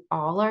that we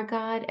all are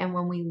God, and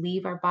when we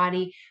leave our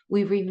body,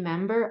 we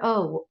remember,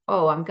 oh,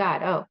 I'm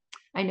God. Oh,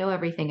 I know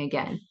everything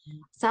again.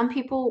 Some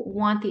people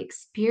want the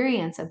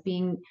experience of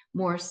being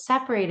more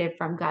separated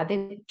from God.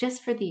 They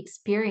just for the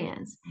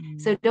experience.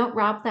 Mm. So don't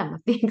rob them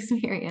of the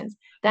experience.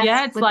 Yeah,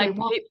 That's it's what they like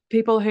want.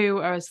 people who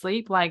are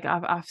asleep. Like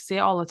I see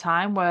it all the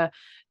time where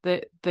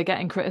they're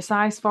getting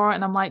criticized for it,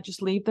 and I'm like,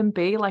 just leave them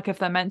be. Like if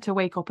they're meant to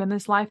wake up in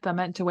this life, they're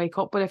meant to wake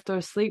up. But if they're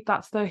asleep,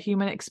 that's their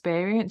human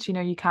experience.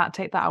 You can't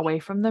take that away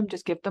from them.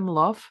 Just give them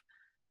love.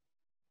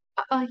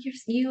 Oh,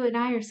 you and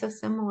I are so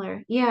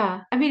similar.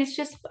 Yeah. I mean, it's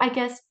just, I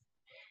guess,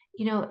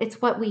 it's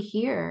what we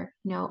hear,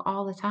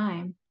 all the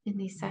time in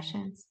these Mm.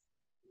 sessions.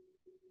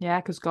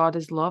 Yeah, because God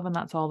is love, and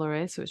that's all there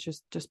is. So it's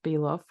just be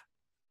love.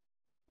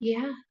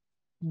 Yeah,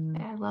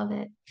 Mm. I love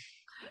it.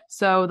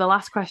 So the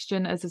last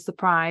question as a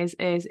surprise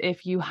is,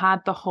 if you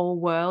had the whole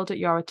world at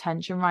your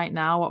attention right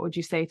now, what would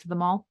you say to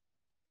them all?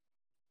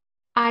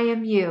 I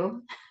am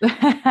you.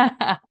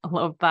 I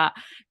love that.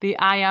 The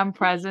I am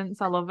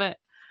presence. I love it.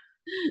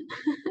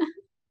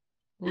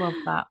 Love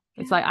that.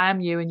 It's Yeah. like I am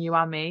you and you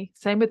are me.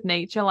 Same with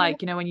nature. Yeah.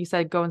 Like, when you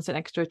said go and sit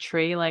next to a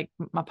tree, like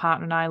my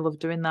partner and I love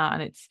doing that.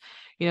 And it's,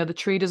 the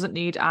tree doesn't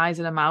need eyes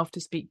and a mouth to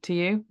speak to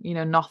you.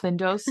 Nothing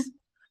does.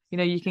 I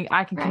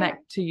can Right.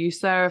 connect to you,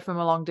 Sarah, from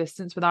a long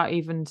distance without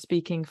even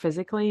speaking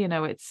physically.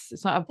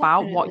 It's not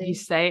about what you Definitely.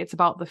 say, it's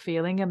about the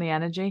feeling and the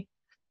energy.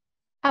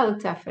 Oh,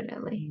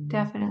 definitely. Mm.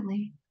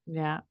 Definitely.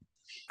 Yeah.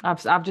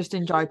 I've just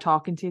enjoyed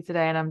talking to you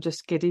today, and I'm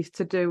just giddy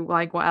to do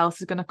like what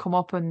else is going to come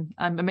up, and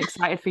I'm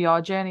excited for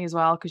your journey as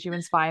well because you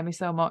inspire me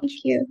so much. Thank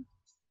you.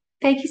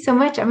 Thank you so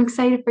much. I'm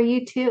excited for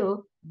you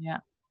too. Yeah.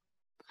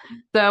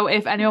 So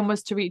if anyone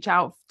was to reach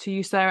out to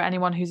you, Sarah,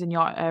 anyone who's in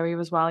your area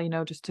as well,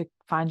 just to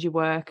find your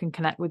work and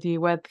connect with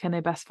you, where can they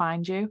best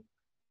find you?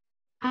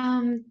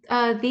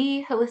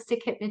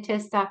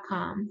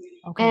 TheHolisticHypnotist.com.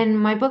 Okay. And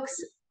my books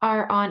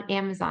are on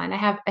Amazon. I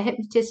have A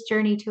Hypnotist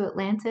Journey to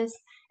Atlantis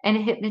and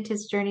A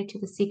Hypnotist Journey to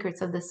the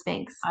Secrets of the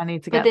Sphinx. I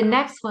need to But get the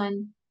next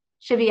one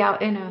should be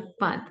out in a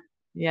month.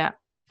 Yeah,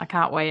 I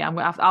can't wait.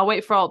 I'll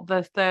wait for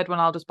the third one.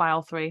 I'll just buy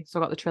all three. So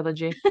I got the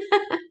trilogy.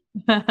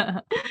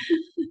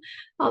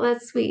 Oh,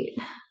 that's sweet.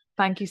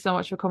 Thank you so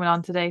much for coming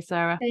on today,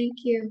 Sarah.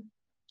 Thank you.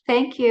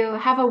 Thank you.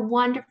 Have a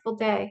wonderful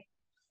day.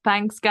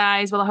 Thanks,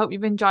 guys. Well, I hope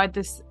you've enjoyed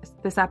this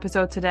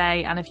episode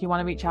today. And if you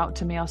want to reach out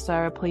to me or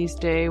Sarah, please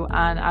do.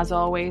 And as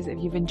always,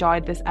 if you've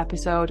enjoyed this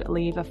episode,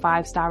 leave a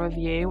 5-star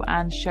review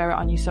and share it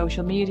on your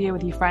social media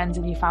with your friends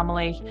and your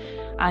family.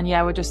 And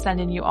yeah, we're just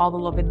sending you all the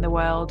love in the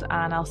world.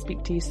 And I'll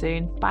speak to you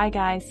soon. Bye,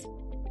 guys.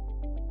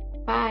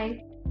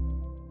 Bye.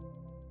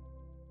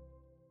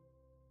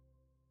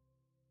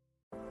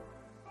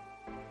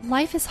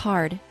 Life is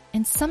hard,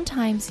 and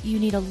sometimes you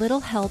need a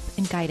little help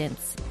and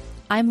guidance.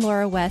 I'm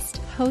Laura West,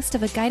 host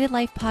of a Guided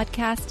Life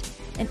podcast,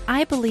 and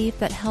I believe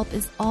that help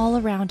is all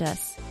around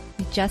us.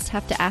 We just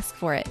have to ask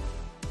for it.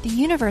 The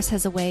universe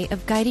has a way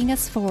of guiding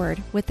us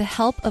forward with the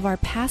help of our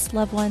past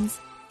loved ones,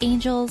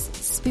 angels,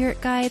 spirit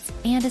guides,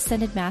 and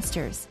ascended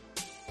masters.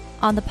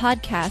 On the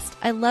podcast,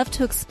 I love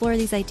to explore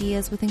these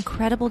ideas with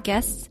incredible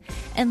guests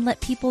and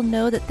let people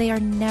know that they are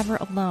never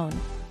alone.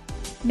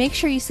 Make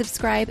sure you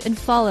subscribe and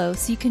follow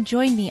so you can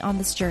join me on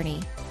this journey.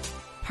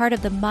 Part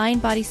of the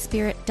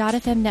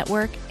MindBodySpirit.fm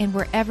network and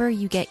wherever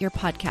you get your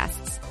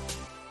podcasts.